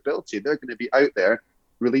best of your ability, they're going to be out there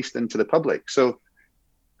released into the public. So,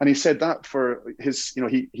 and he said that for his,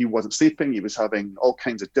 he wasn't sleeping. He was having all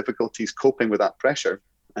kinds of difficulties coping with that pressure.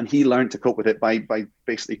 And he learned to cope with it by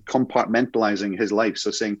basically compartmentalizing his life.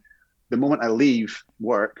 So saying, the moment I leave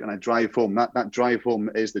work and I drive home, that drive home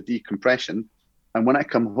is the decompression. And when I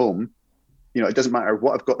come home, it doesn't matter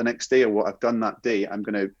what I've got the next day or what I've done that day. I'm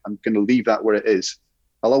gonna leave that where it is.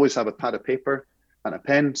 I'll always have a pad of paper and a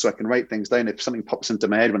pen so I can write things down. If something pops into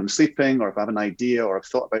my head when I'm sleeping, or if I have an idea or I've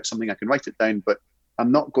thought about something, I can write it down. But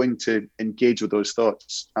I'm not going to engage with those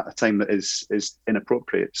thoughts at a time that is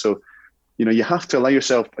inappropriate. So, you have to allow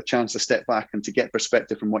yourself a chance to step back and to get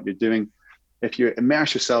perspective from what you're doing. If you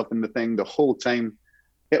immerse yourself in the thing the whole time,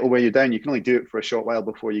 it will weigh you down. You can only do it for a short while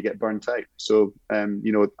before you get burnt out. So,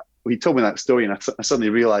 he told me that story, and I suddenly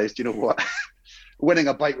realized, what, winning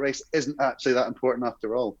a bike race isn't actually that important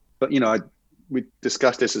after all. But, we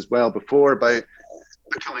discussed this as well before about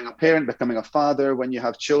becoming a parent, becoming a father. When you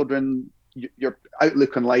have children, your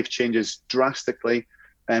outlook on life changes drastically,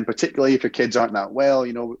 and particularly if your kids aren't that well.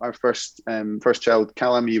 Our first child,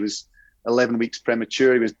 Callum, he was 11 weeks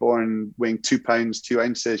premature. He was born weighing 2 pounds, 2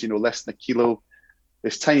 ounces, less than a kilo,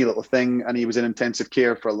 this tiny little thing. And he was in intensive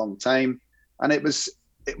care for a long time. And it was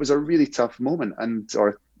a really tough moment,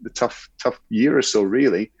 or the tough year or so,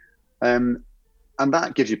 really. And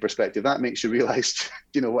that gives you perspective. That makes you realize,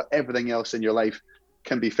 what everything else in your life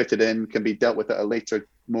can be fitted in, can be dealt with at a later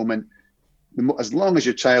moment. As long as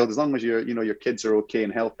your child, as long as your kids are okay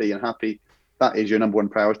and healthy and happy, that is your number one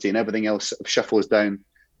priority, and everything else shuffles down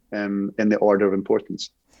in the order of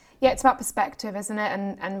importance. Yeah, it's about perspective, isn't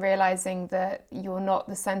it? And realizing that you're not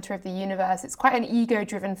the center of the universe. It's quite an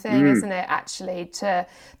ego-driven thing, isn't it, actually, to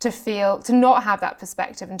not have that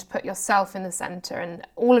perspective and to put yourself in the center and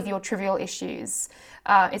all of your trivial issues.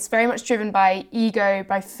 It's very much driven by ego,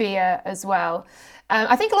 by fear as well.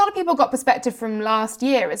 I think a lot of people got perspective from last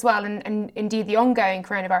year as well, and indeed the ongoing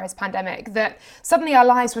coronavirus pandemic, that suddenly our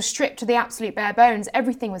lives were stripped to the absolute bare bones.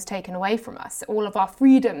 Everything was taken away from us. All of our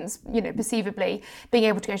freedoms, perceivably, being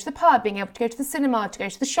able to go to the pub, being able to go to the cinema, to go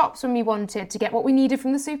to the shops when we wanted, to get what we needed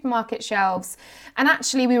from the supermarket shelves. And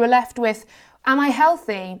actually we were left with, am I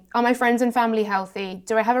healthy? Are my friends and family healthy?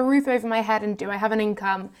 Do I have a roof over my head, and do I have an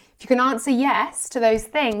income? If you can answer yes to those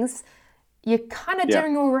things, you're kind of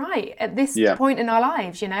doing all right at this point in our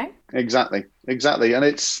lives, Exactly. And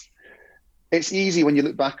it's easy when you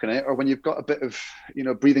look back on it, or when you've got a bit of,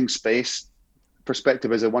 breathing space.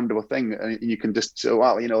 Perspective is a wonderful thing, and you can just say,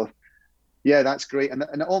 wow, that's great. And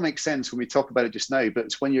it all makes sense when we talk about it just now, but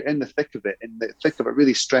it's when you're in the thick of it, in the thick of a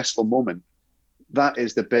really stressful moment, that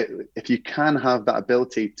is the bit. If you can have that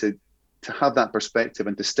ability to have that perspective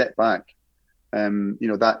and to step back,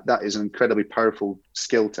 that is an incredibly powerful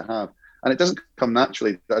skill to have. And it doesn't come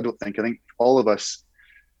naturally, I don't think. I think all of us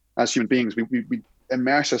as human beings, we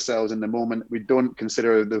immerse ourselves in the moment. We don't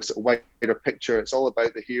consider the sort of wider picture. It's all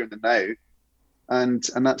about the here and the now. And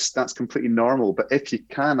that's completely normal. But if you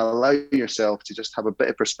can allow yourself to just have a bit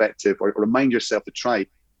of perspective, or remind yourself to try,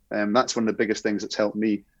 that's one of the biggest things that's helped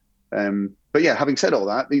me. But yeah, having said all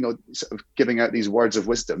that, sort of giving out these words of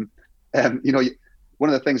wisdom, one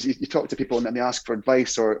of the things you talk to people and they ask for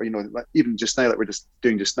advice, or like even just now, like we're just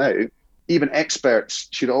doing just now, even experts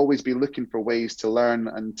should always be looking for ways to learn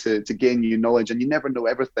and to gain new knowledge. And you never know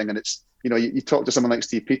everything. And it's, you talk to someone like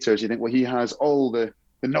Steve Peters, you think, well, he has all the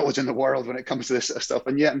knowledge in the world when it comes to this sort of stuff.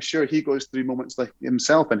 And yet I'm sure he goes through moments like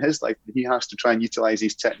himself in his life. He has to try and utilize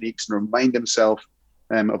these techniques and remind himself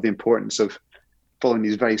of the importance of following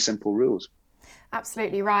these very simple rules.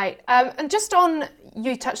 Absolutely right. And just on,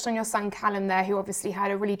 you touched on your son Callum there, who obviously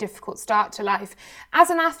had a really difficult start to life. As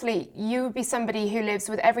an athlete, you would be somebody who lives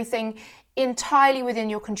with everything entirely within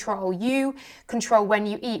your control. You control when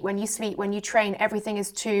you eat, when you sleep, when you train. Everything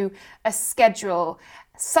is to a schedule.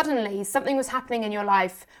 Suddenly, something was happening in your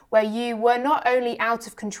life where you were not only out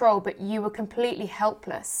of control, but you were completely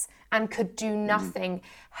helpless and could do nothing.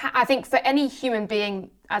 I think for any human being,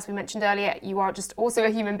 as we mentioned earlier, you are just also a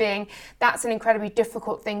human being. That's an incredibly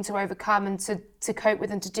difficult thing to overcome and to cope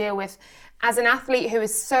with and to deal with. As an athlete who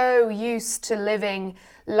is so used to living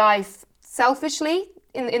life selfishly,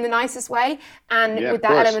 in the nicest way, and with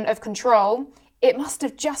that element of control, it must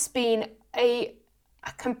have just been a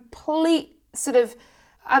complete sort of,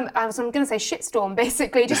 I'm going to say shitstorm,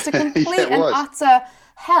 basically, just a complete and utter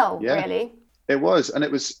hell, really. It was,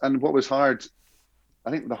 and what was hard,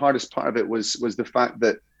 I think the hardest part of it was the fact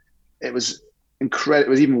that it was incredible. It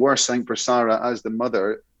was even worse, I think, for Sarah as the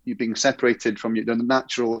mother, you being separated from the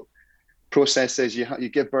natural processes. You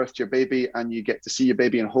give birth to your baby, and you get to see your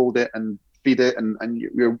baby and hold it and feed it, and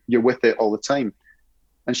you're with it all the time.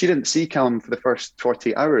 And she didn't see Callum for the first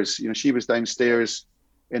 48 hours. She was downstairs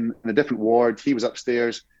in a different ward. He was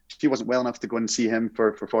upstairs. She wasn't well enough to go and see him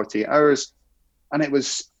for 48 hours. And it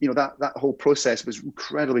was, that whole process was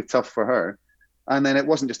incredibly tough for her. And then it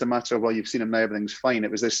wasn't just a matter of, well, you've seen him now, everything's fine.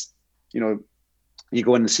 It was this, you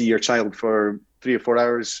go in and see your child for 3 or 4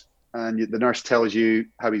 hours, and the nurse tells you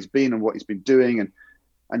how he's been and what he's been doing.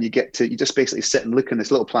 And you just basically sit and look in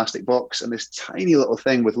this little plastic box and this tiny little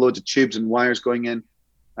thing with loads of tubes and wires going in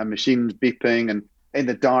and machines beeping, and in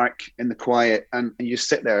the dark, in the quiet, and you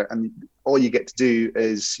sit there, and all you get to do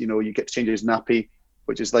is, you get to change his nappy,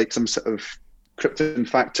 which is like some sort of Krypton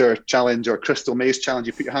Factor challenge or Crystal Maze challenge.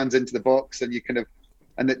 You put your hands into the box and you kind of,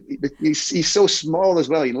 and he's so small as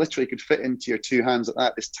well. You literally could fit into your two hands like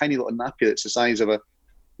that, this tiny little nappy that's the size of a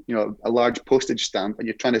large postage stamp, and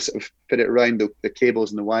you're trying to sort of fit it around the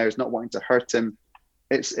cables and the wires, not wanting to hurt him.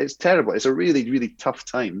 It's terrible. It's a really, really tough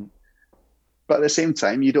time. But at the same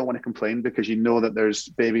time, you don't want to complain, because you know that there's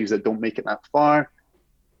babies that don't make it that far.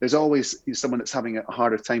 There's always someone that's having a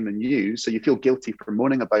harder time than you. So you feel guilty for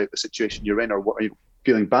moaning about the situation you're in, or what are you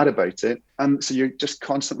feeling bad about it. And so you're just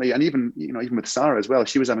constantly, and even with Sarah as well,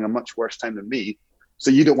 she was having a much worse time than me. So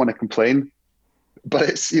you don't want to complain, but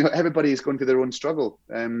it's, everybody is going through their own struggle.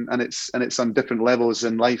 And it's on different levels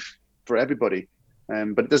in life for everybody.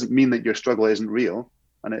 But it doesn't mean that your struggle isn't real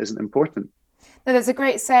and it isn't important. Now, there's a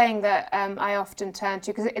great saying that I often turn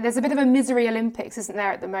to, because there's a bit of a misery Olympics, isn't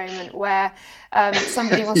there, at the moment, where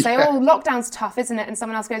somebody will say, oh, lockdown's tough, isn't it? And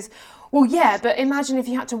someone else goes, well, yeah, but imagine if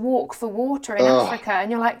you had to walk for water in Africa.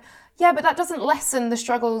 And you're like, yeah, but that doesn't lessen the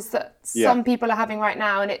struggles that some people are having right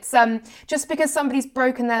now. And it's just because somebody's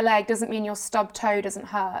broken their leg doesn't mean your stubbed toe doesn't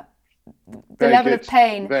hurt. The level of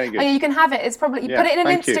pain. Very good. Oh, you can have it. It's probably, you put it in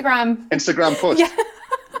an Instagram post. Yeah.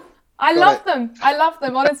 I love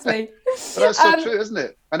them, honestly. But that's so true, isn't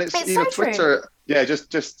it? And it's so Twitter. True.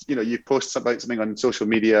 Just you post about something on social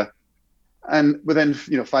media, and within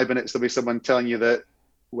 5 minutes there'll be someone telling you that,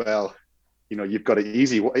 well, you've got it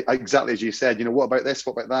easy. Exactly as you said. What about this?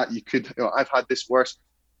 What about that? You could. I've had this worse.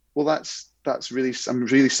 Well, that's really. I'm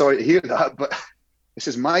really sorry to hear that, but this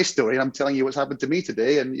is my story, and I'm telling you what's happened to me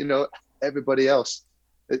today, and everybody else.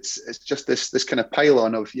 It's just this kind of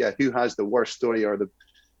pile-on of who has the worst story, or the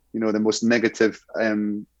most negative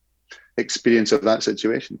experience of that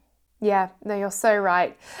situation. Yeah, no, you're so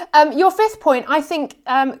right. Your fifth point, I think,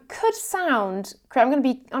 could sound, I'm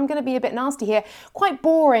going to be a bit nasty here, quite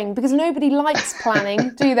boring, because nobody likes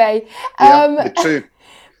planning, do they? True.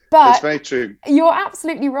 But it's very true. You're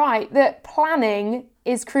absolutely right that planning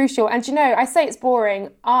is crucial. And I say it's boring.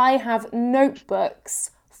 I have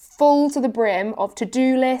notebooks full to the brim of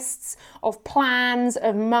to-do lists, of plans,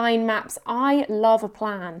 of mind maps. I love a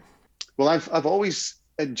plan. Well, I've always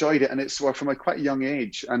enjoyed it, and it's from a quite young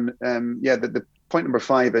age. And the point number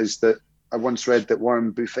 5 is that I once read that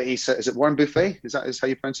Warren Buffett said, is it Warren Buffett? Is how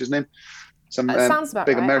you pronounce his name? Some sounds about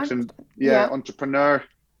big right. American entrepreneur.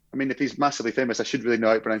 I mean, if he's massively famous, I should really know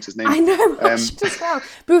how to pronounce his name. I know, I should as well.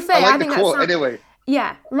 Buffet, I think the quote that sounds... anyway.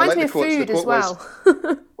 Yeah, reminds me of food as well.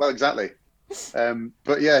 Well, exactly.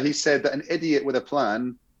 But yeah, he said that an idiot with a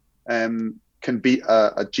plan can beat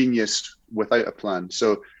a genius without a plan.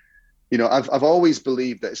 So, I've always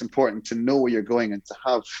believed that it's important to know where you're going and to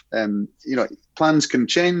have, plans can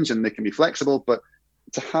change and they can be flexible, but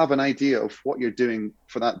to have an idea of what you're doing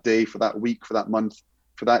for that day, for that week, for that month,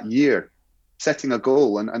 for that year, setting a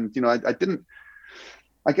goal. And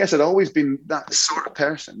I guess I'd always been that sort of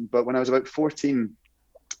person, but when I was about 14,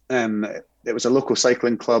 it was a local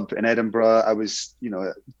cycling club in Edinburgh. I was,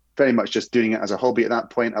 very much just doing it as a hobby at that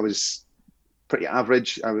point. I was pretty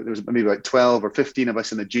average. There was maybe about 12 or 15 of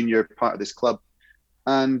us in the junior part of this club.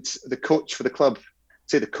 And the coach for the club,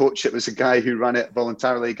 it was a guy who ran it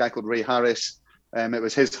voluntarily, a guy called Ray Harris. It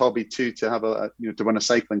was his hobby too, to have to run a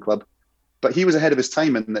cycling club. But he was ahead of his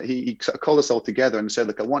time in that he sort of called us all together and said,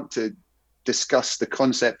 look, I want to discuss the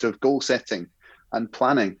concept of goal setting and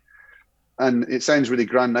planning. And it sounds really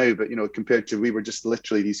grand now, but compared to, we were just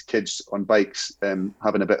literally these kids on bikes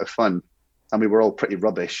having a bit of fun, and we were all pretty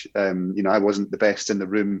rubbish. I wasn't the best in the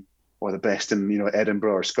room or the best in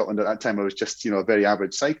Edinburgh or Scotland at that time. I was just a very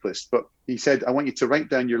average cyclist. But he said, I want you to write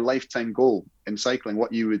down your lifetime goal in cycling,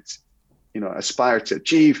 what you would aspire to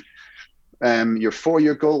achieve, your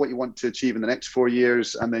 4-year goal, what you want to achieve in the next 4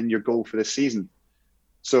 years, and then your goal for this season.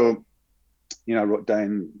 So I wrote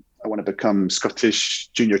down, I want to become Scottish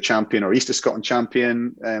junior champion or East of Scotland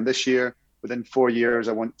champion this year. Within 4 years,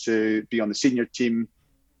 I want to be on the senior team,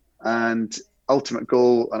 and ultimate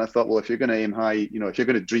goal. And I thought, well, if you're going to aim high, if you're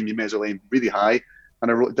going to dream, you may as well aim really high.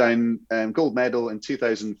 And I wrote down gold medal in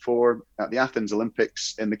 2004 at the Athens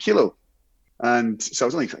Olympics in the kilo. And so I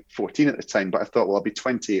was only like 14 at the time, but I thought, well, I'll be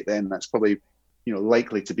 28 then. That's probably,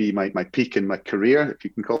 likely to be my peak in my career, if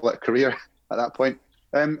you can call that a career at that point.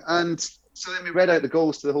 And so then we read out the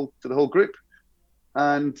goals to the whole group,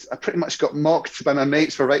 and I pretty much got mocked by my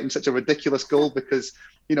mates for writing such a ridiculous goal because,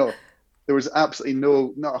 there was absolutely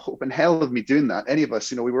not a hope in hell of me doing that. Any of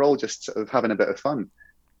us, we were all just sort of having a bit of fun.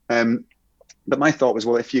 But my thought was,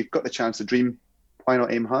 well, if you've got the chance to dream, why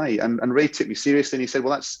not aim high? And Ray took me seriously, and he said,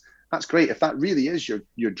 well, that's great. If that really is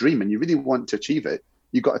your dream and you really want to achieve it,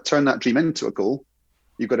 you've got to turn that dream into a goal.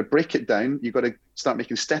 You've got to break it down. You've got to start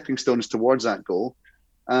making stepping stones towards that goal.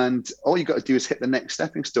 And all you've got to do is hit the next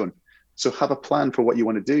stepping stone. So have a plan for what you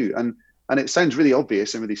want to do. And it sounds really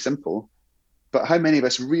obvious and really simple, but how many of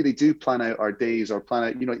us really do plan out our days or plan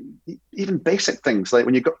out, even basic things like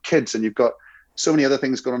when you've got kids and you've got so many other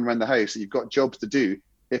things going on around the house and you've got jobs to do.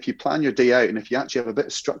 If you plan your day out and if you actually have a bit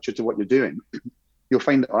of structure to what you're doing, you'll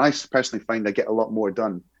find, or I personally find, I get a lot more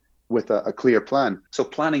done with a clear plan. So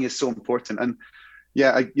planning is so important. And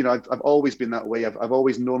yeah, I've always been that way. I've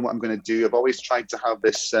always known what I'm going to do. I've always tried to have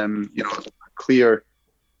this, clear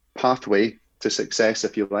pathway to success,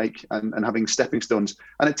 if you like, and having stepping stones.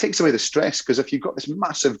 And it takes away the stress, because if you've got this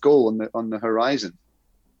massive goal on the horizon,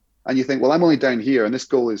 and you think, well, I'm only down here, and this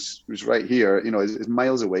goal is right here, is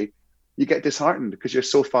miles away, you get disheartened because you're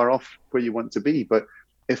so far off where you want to be. But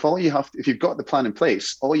if you've got the plan in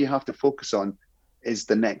place, all you have to focus on is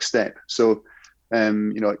the next step. So,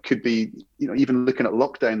 it could be, even looking at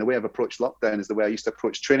lockdown, the way I've approached lockdown is the way I used to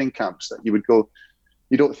approach training camps. That you would go,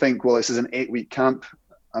 you don't think, well, this is an 8-week camp.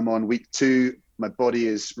 I'm on week 2. My body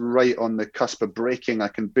is right on the cusp of breaking. I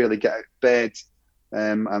can barely get out of bed.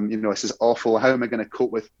 This is awful. How am I going to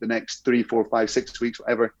cope with the next 3, 4, 5, 6 weeks,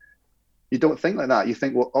 whatever? You don't think like that. You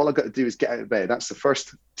think, well, all I've got to do is get out of bed. That's the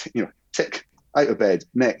first, tick, out of bed.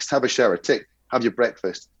 Next, have a shower. Tick, have your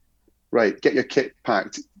breakfast. Right, get your kit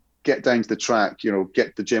packed. Get down to the track, get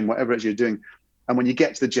to the gym, whatever it is you're doing. And when you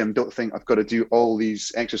get to the gym, don't think I've got to do all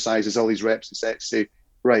these exercises, all these reps and sets. Say,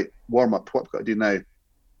 right, warm up, what I've got to do now?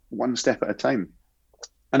 One step at a time.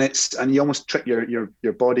 And you almost trick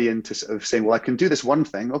your body into sort of saying, well, I can do this one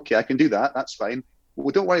thing. Okay, I can do that. That's fine.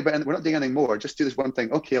 Well, don't worry about it. We're not doing anything more. Just do this one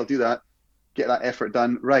thing. Okay, I'll do that. Get that effort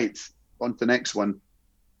done. Right, on to the next one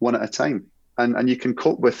at a time. And you can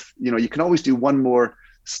cope with, you can always do one more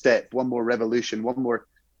step, one more revolution, one more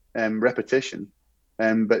repetition.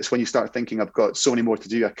 But it's when you start thinking, I've got so many more to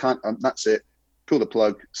do, I can't, that's it, pull the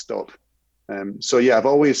plug, stop. So yeah, I've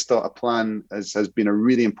always thought a plan has been a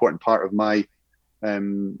really important part of my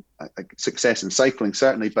success in cycling,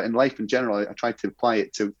 certainly, but in life in general. I try to apply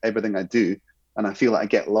it to everything I do, and I feel like I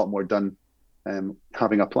get a lot more done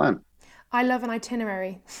having a plan. I love an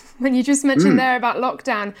itinerary. When you just mentioned there about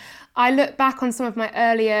lockdown, I look back on some of my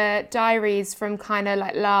earlier diaries from kind of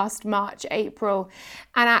like last March, April,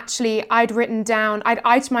 and actually I'd written down, I'd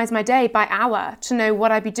itemized my day by hour to know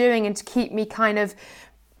what I'd be doing and to keep me kind of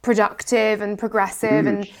productive and progressive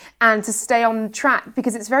and to stay on track,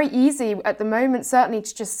 because it's very easy at the moment certainly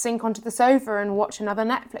to just sink onto the sofa and watch another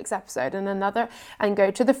Netflix episode and another and go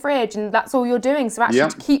to the fridge, and that's all you're doing. So actually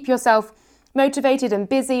to keep yourself motivated and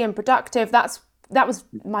busy and productive, that was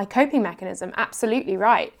my coping mechanism. Absolutely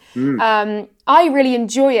right. I really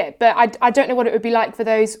enjoy it, but I don't know what it would be like for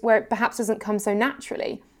those where it perhaps doesn't come so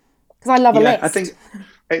naturally, because I love a list. I think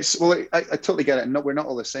I totally get it. No, we're not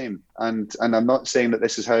all the same, and I'm not saying that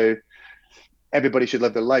this is how everybody should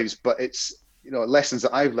live their lives, but it's, you know, lessons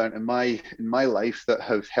that I've learned in my life that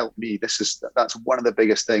have helped me. That's one of the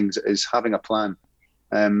biggest things, is having a plan,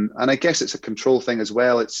 and I guess it's a control thing as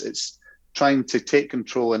well. It's trying to take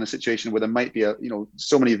control in a situation where there might be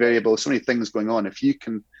so many variables, so many things going on. If you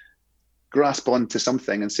can grasp onto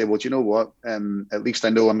something and say, well, do you know what? At least I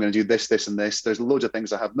know I'm going to do this, this, and this. There's loads of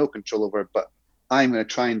things I have no control over, but I'm going to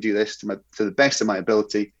try and do this to the best of my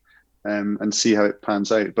ability, and see how it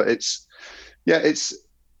pans out. But it's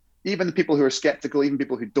even the people who are skeptical, even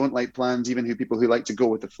people who don't like plans, even people who like to go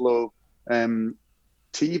with the flow,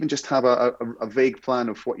 to even just have a vague plan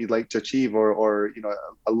of what you'd like to achieve, or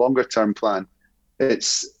a longer term plan.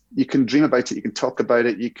 You can dream about it, you can talk about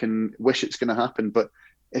it, you can wish it's going to happen, but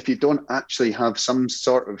if you don't actually have some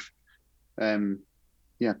sort of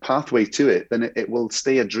pathway to it, then it will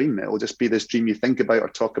stay a dream. It will just be this dream you think about or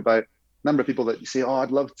talk about. Number of people that you say, oh,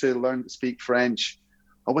 I'd love to learn to speak French,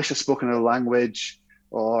 I wish I spoke another language,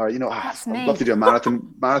 or I'd love to do a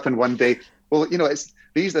marathon one day. Well,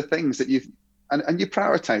 these are the things that you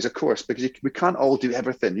prioritize, of course, because we can't all do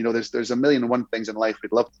everything. There's a million and one things in life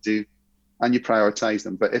we'd love to do, and you prioritize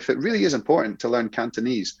them. But if it really is important to learn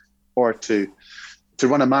Cantonese, or to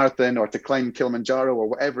run a marathon, or to climb Kilimanjaro, or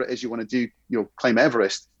whatever it is you want to do, climb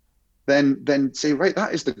Everest, then say, right,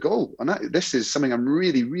 that is the goal, and this is something I'm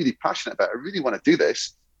really, really passionate about. I really want to do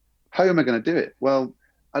this. How am I going to do it? Well,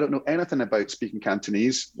 I don't know anything about speaking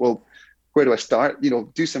Cantonese. Well, where do I start?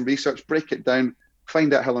 Do some research, break it down,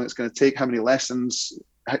 find out how long it's going to take, how many lessons,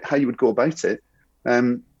 how you would go about it.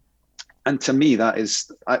 And to me, that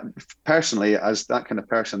is, personally, as that kind of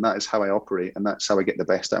person, that is how I operate, and that's how I get the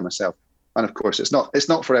best out of myself. And of course, it's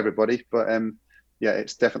not for everybody, but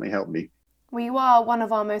it's definitely helped me. Well, you are one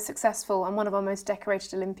of our most successful and one of our most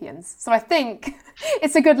decorated Olympians. So I think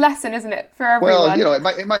it's a good lesson, isn't it, for everyone? Well,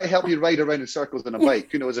 it might help you ride around in circles on a bike.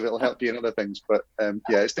 Who knows if it'll help you in other things? But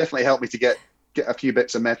it's definitely helped me to get a few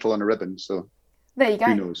bits of metal on a ribbon. So there you go.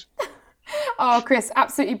 Who knows? Oh, Chris,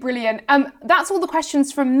 absolutely brilliant. That's all the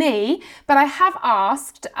questions from me, but I have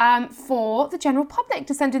asked for the general public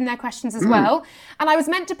to send in their questions as well. And I was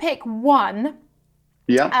meant to pick one.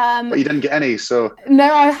 Yeah, but you didn't get any, so...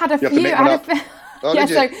 No, I had a few.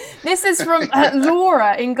 So this is from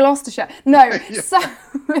Laura in Gloucestershire. No, so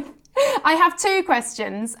I have two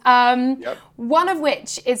questions. One of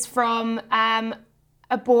which is from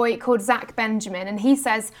a boy called Zach Benjamin, and he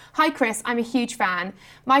says, "Hi Chris, I'm a huge fan.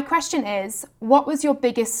 My question is, what was your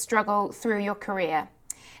biggest struggle through your career?"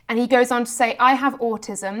 And he goes on to say, "I have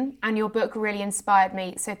autism, and your book really inspired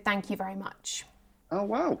me, so thank you very much." Oh,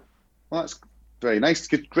 wow. Well, that's very nice.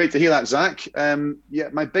 Great to hear that, Zach.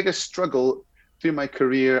 My biggest struggle through my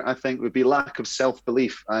career, I think, would be lack of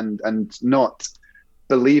self-belief and not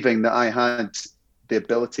believing that I had the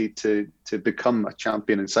ability to become a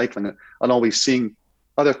champion in cycling, and always seeing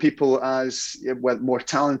other people as more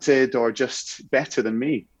talented or just better than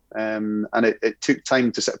me. And it took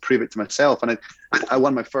time to sort of prove it to myself. And I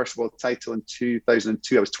won my first world title in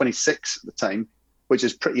 2002. I was 26 at the time, which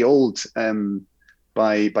is pretty old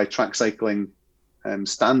by track cycling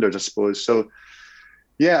standards, I suppose. So,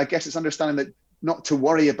 I guess it's understanding that not to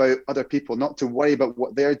worry about other people, not to worry about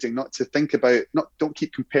what they're doing, not to think about, don't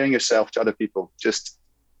keep comparing yourself to other people. Just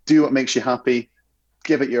do what makes you happy,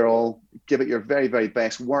 give it your all, give it your very, very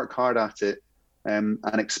best, work hard at it, and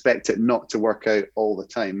expect it not to work out all the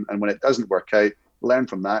time. And when it doesn't work out, learn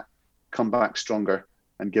from that, come back stronger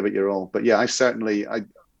and give it your all. But I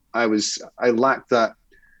lacked that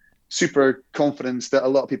super confidence that a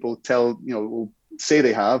lot of people will say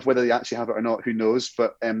they have. Whether they actually have it or not, who knows?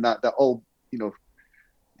 But that all,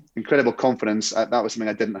 incredible confidence, that was something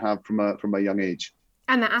I didn't have from a young age.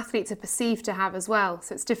 And that athletes are perceived to have as well.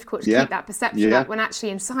 So it's difficult to keep that perception up when actually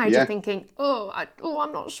inside you're thinking,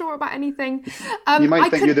 I'm not sure about anything. You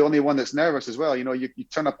might think you're the only one that's nervous as well. You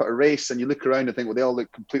turn up at a race and you look around and think, well, they all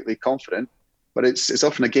look completely confident, but it's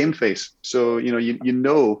often a game face. So,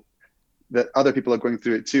 that other people are going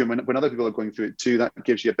through it too. And when other people are going through it too, that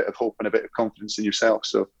gives you a bit of hope and a bit of confidence in yourself.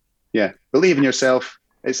 So yeah, believe in yourself.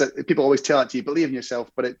 People always tell it to you, believe in yourself,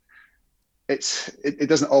 but it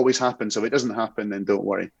doesn't always happen. So if it doesn't happen, then don't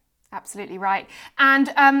worry. Absolutely right. And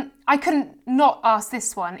I couldn't not ask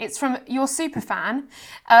this one. It's from your super fan,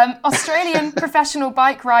 Australian professional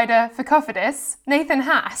bike rider for Cofidis, Nathan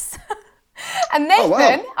Haas. And Nathan,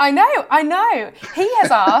 wow. I know. He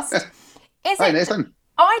has asked, Hi, Nathan.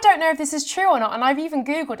 I don't know if this is true or not, and I've even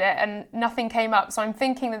Googled it and nothing came up. So I'm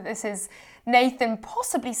thinking that this is Nathan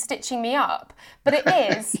possibly stitching me up, but it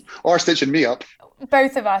is. Or stitching me up.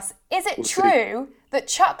 Both of us. Is it true that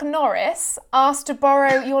Chuck Norris asked to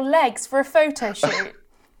borrow your legs for a photo shoot?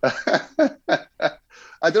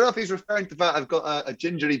 I don't know if he's referring to that. I've got a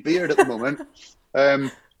gingery beard at the moment.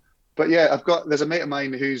 But yeah, there's a mate of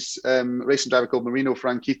mine who's a racing driver called Marino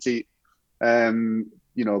Franchitti.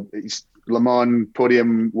 He's Le Mans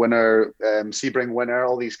podium winner, Sebring winner,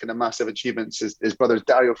 all these kind of massive achievements. His brother's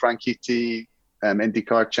Dario Franchitti,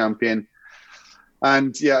 IndyCar champion.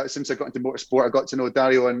 And yeah, since I got into motorsport, I got to know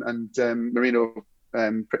Dario and Marino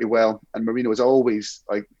pretty well. And Marino is always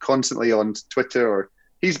like constantly on Twitter, or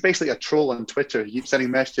he's basically a troll on Twitter. He keeps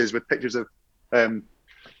sending messages with pictures of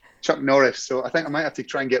Chuck Norris. So I think I might have to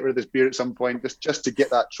try and get rid of this beard at some point, just to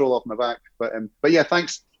get that troll off my back. But yeah,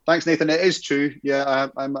 thanks Nathan. It is true. Yeah,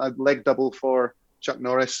 I'm a leg double for Chuck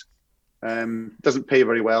Norris. Doesn't pay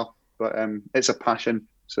very well, but it's a passion.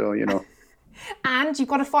 So And you've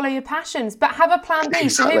got to follow your passions, but have a plan B.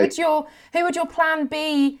 Exactly. So who would your plan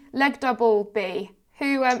B leg double be?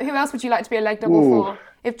 Who else would you like to be a leg double for?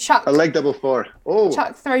 If Chuck a leg double for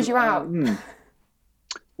Chuck throws you out.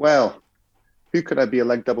 Well, who could I be a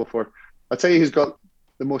leg double for? I'll tell you who's got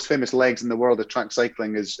the most famous legs in the world of track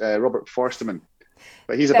cycling is Robert Forsterman,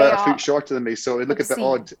 but he's about a foot shorter than me, so it look a bit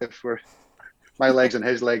odd if we're my legs and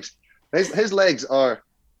his legs. His legs are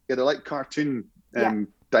they're like cartoon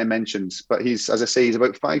dimensions, but he's, as I say, he's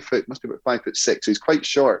about 5 foot, must be about 5'6". So he's quite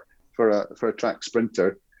short for a track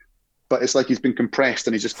sprinter, but it's like he's been compressed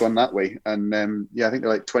and he's just gone that way. And I think they're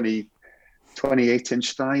like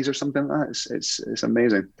 28-inch thighs or something like that. It's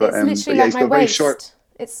amazing. But it's literally like my waist. Very short.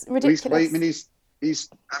 It's ridiculous. He's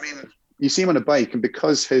you see him on a bike, and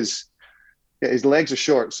because his legs are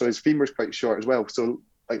short, so his femur's quite short as well. So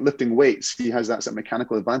like lifting weights, he has that sort of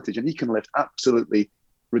mechanical advantage, and he can lift absolutely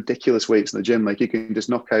ridiculous weights in the gym. Like you can just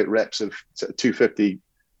knock out reps of sort of 250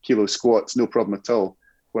 kilo squats, no problem at all.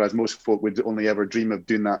 Whereas most folk would only ever dream of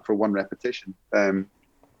doing that for one repetition.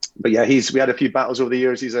 But yeah, we had a few battles over the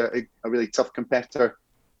years. He's a really tough competitor.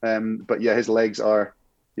 But yeah, his legs are,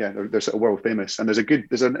 they're sort of world famous. And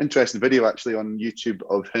there's an interesting video actually on YouTube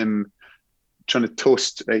of him trying to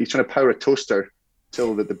toast. He's trying to power a toaster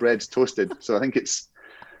till the bread's toasted. So I think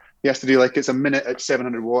he has to do it's a minute at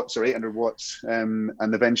 700 watts or 800 watts. And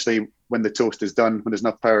eventually when the toast is done, when there's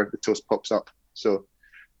enough power, the toast pops up. So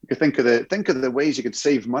you could think of the ways you could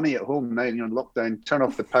save money at home now, in lockdown, turn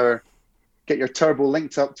off the power, get your turbo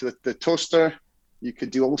linked up to the toaster. You could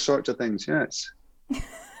do all sorts of things. Yeah,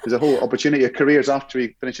 there's a whole opportunity of careers after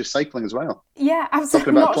he finishes cycling as well. Yeah,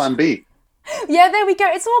 absolutely. Talking about plan B. Yeah, there we go.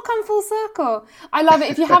 It's all come full circle. I love it.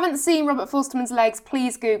 If you haven't seen Robert Forsterman's legs,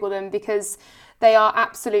 please Google them because they are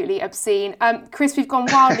absolutely obscene. Chris, we've gone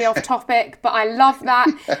wildly off topic, but I love that.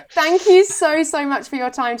 Thank you so much for your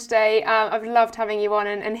time today. I've loved having you on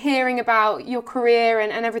and hearing about your career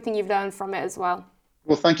and everything you've learned from it as well.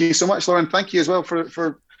 Well, thank you so much, Lauren. Thank you as well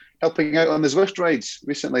for helping out on the Zwift rides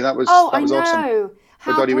recently. That was awesome.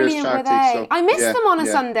 How brilliant were they? So, I missed them on a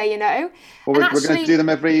Sunday, Well, we're going to do them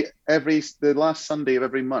the last Sunday of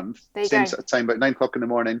every month, same sort of time, about 9 o'clock in the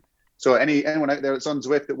morning. So anyone out there that's on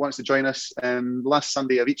Zwift that wants to join us, last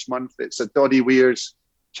Sunday of each month, it's a Doddy Weir's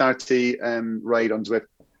charity ride on Zwift.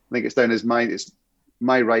 I think it's down as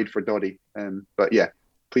my ride for Doddy. But yeah,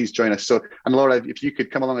 please join us. So, and Laura, if you could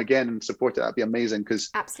come along again and support it, that'd be amazing because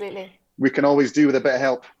absolutely we can always do with a bit of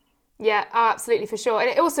help. Yeah, absolutely, for sure. And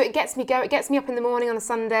it gets me going. It gets me up in the morning on a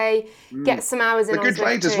Sunday, get some hours in. They're good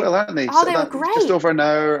rides as well, aren't they? Oh, they were great. Just over an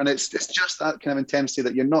hour, and it's just that kind of intensity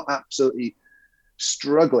that you're not absolutely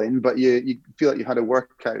struggling, but you feel like you've had a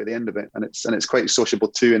workout at the end of it, and it's quite sociable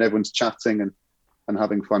too, and everyone's chatting and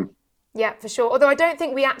having fun. Yeah, for sure. Although I don't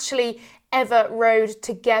think we actually ever rode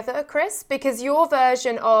together, Chris, because your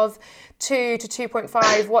version of 2 to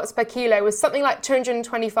 2.5 watts per kilo was something like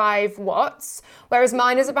 225 watts, whereas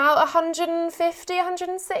mine is about 150,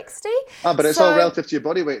 160. But it's all relative to your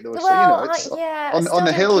body weight, though. Well, so on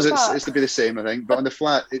the hills it's to be the same, I think, but on the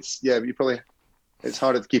flat it's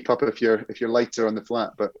harder to keep up if you're lighter on the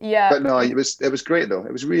flat. But no, it was great though.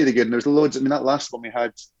 It was really good, and there was loads. I mean, that last one we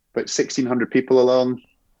had about 1,600 people along.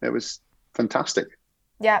 It was fantastic.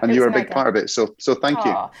 Yeah, and you were a big part of it. So thank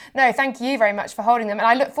you. No, thank you very much for holding them. And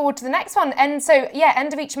I look forward to the next one. And so,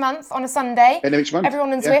 end of each month on a Sunday. End of each month.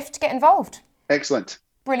 Everyone in Zwift, get involved. Excellent.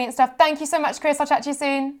 Brilliant stuff. Thank you so much, Chris. I'll chat to you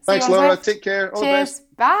soon. Thanks, Laura. Take care. All Cheers. the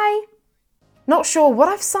best. Bye. Not sure what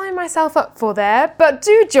I've signed myself up for there, but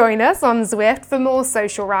do join us on Zwift for more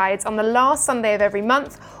social rides on the last Sunday of every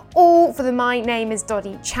month, all for the My Name is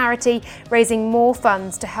Doddy charity, raising more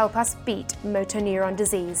funds to help us beat motor neuron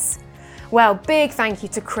disease. Well, big thank you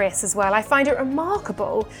to Chris as well. I find it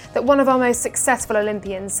remarkable that one of our most successful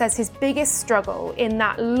Olympians says his biggest struggle in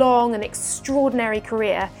that long and extraordinary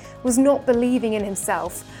career was not believing in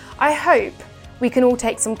himself. I hope we can all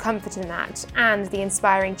take some comfort in that and the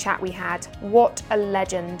inspiring chat we had. What a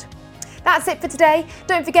legend. That's it for today.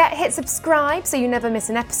 Don't forget, hit subscribe so you never miss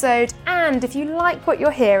an episode. And if you like what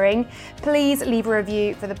you're hearing, please leave a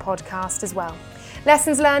review for the podcast as well.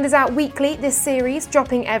 Lessons Learned is out weekly, this series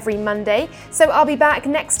dropping every Monday, so I'll be back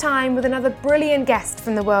next time with another brilliant guest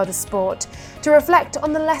from the world of sport to reflect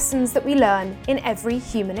on the lessons that we learn in every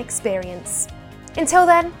human experience. Until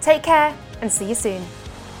then, take care and see you soon.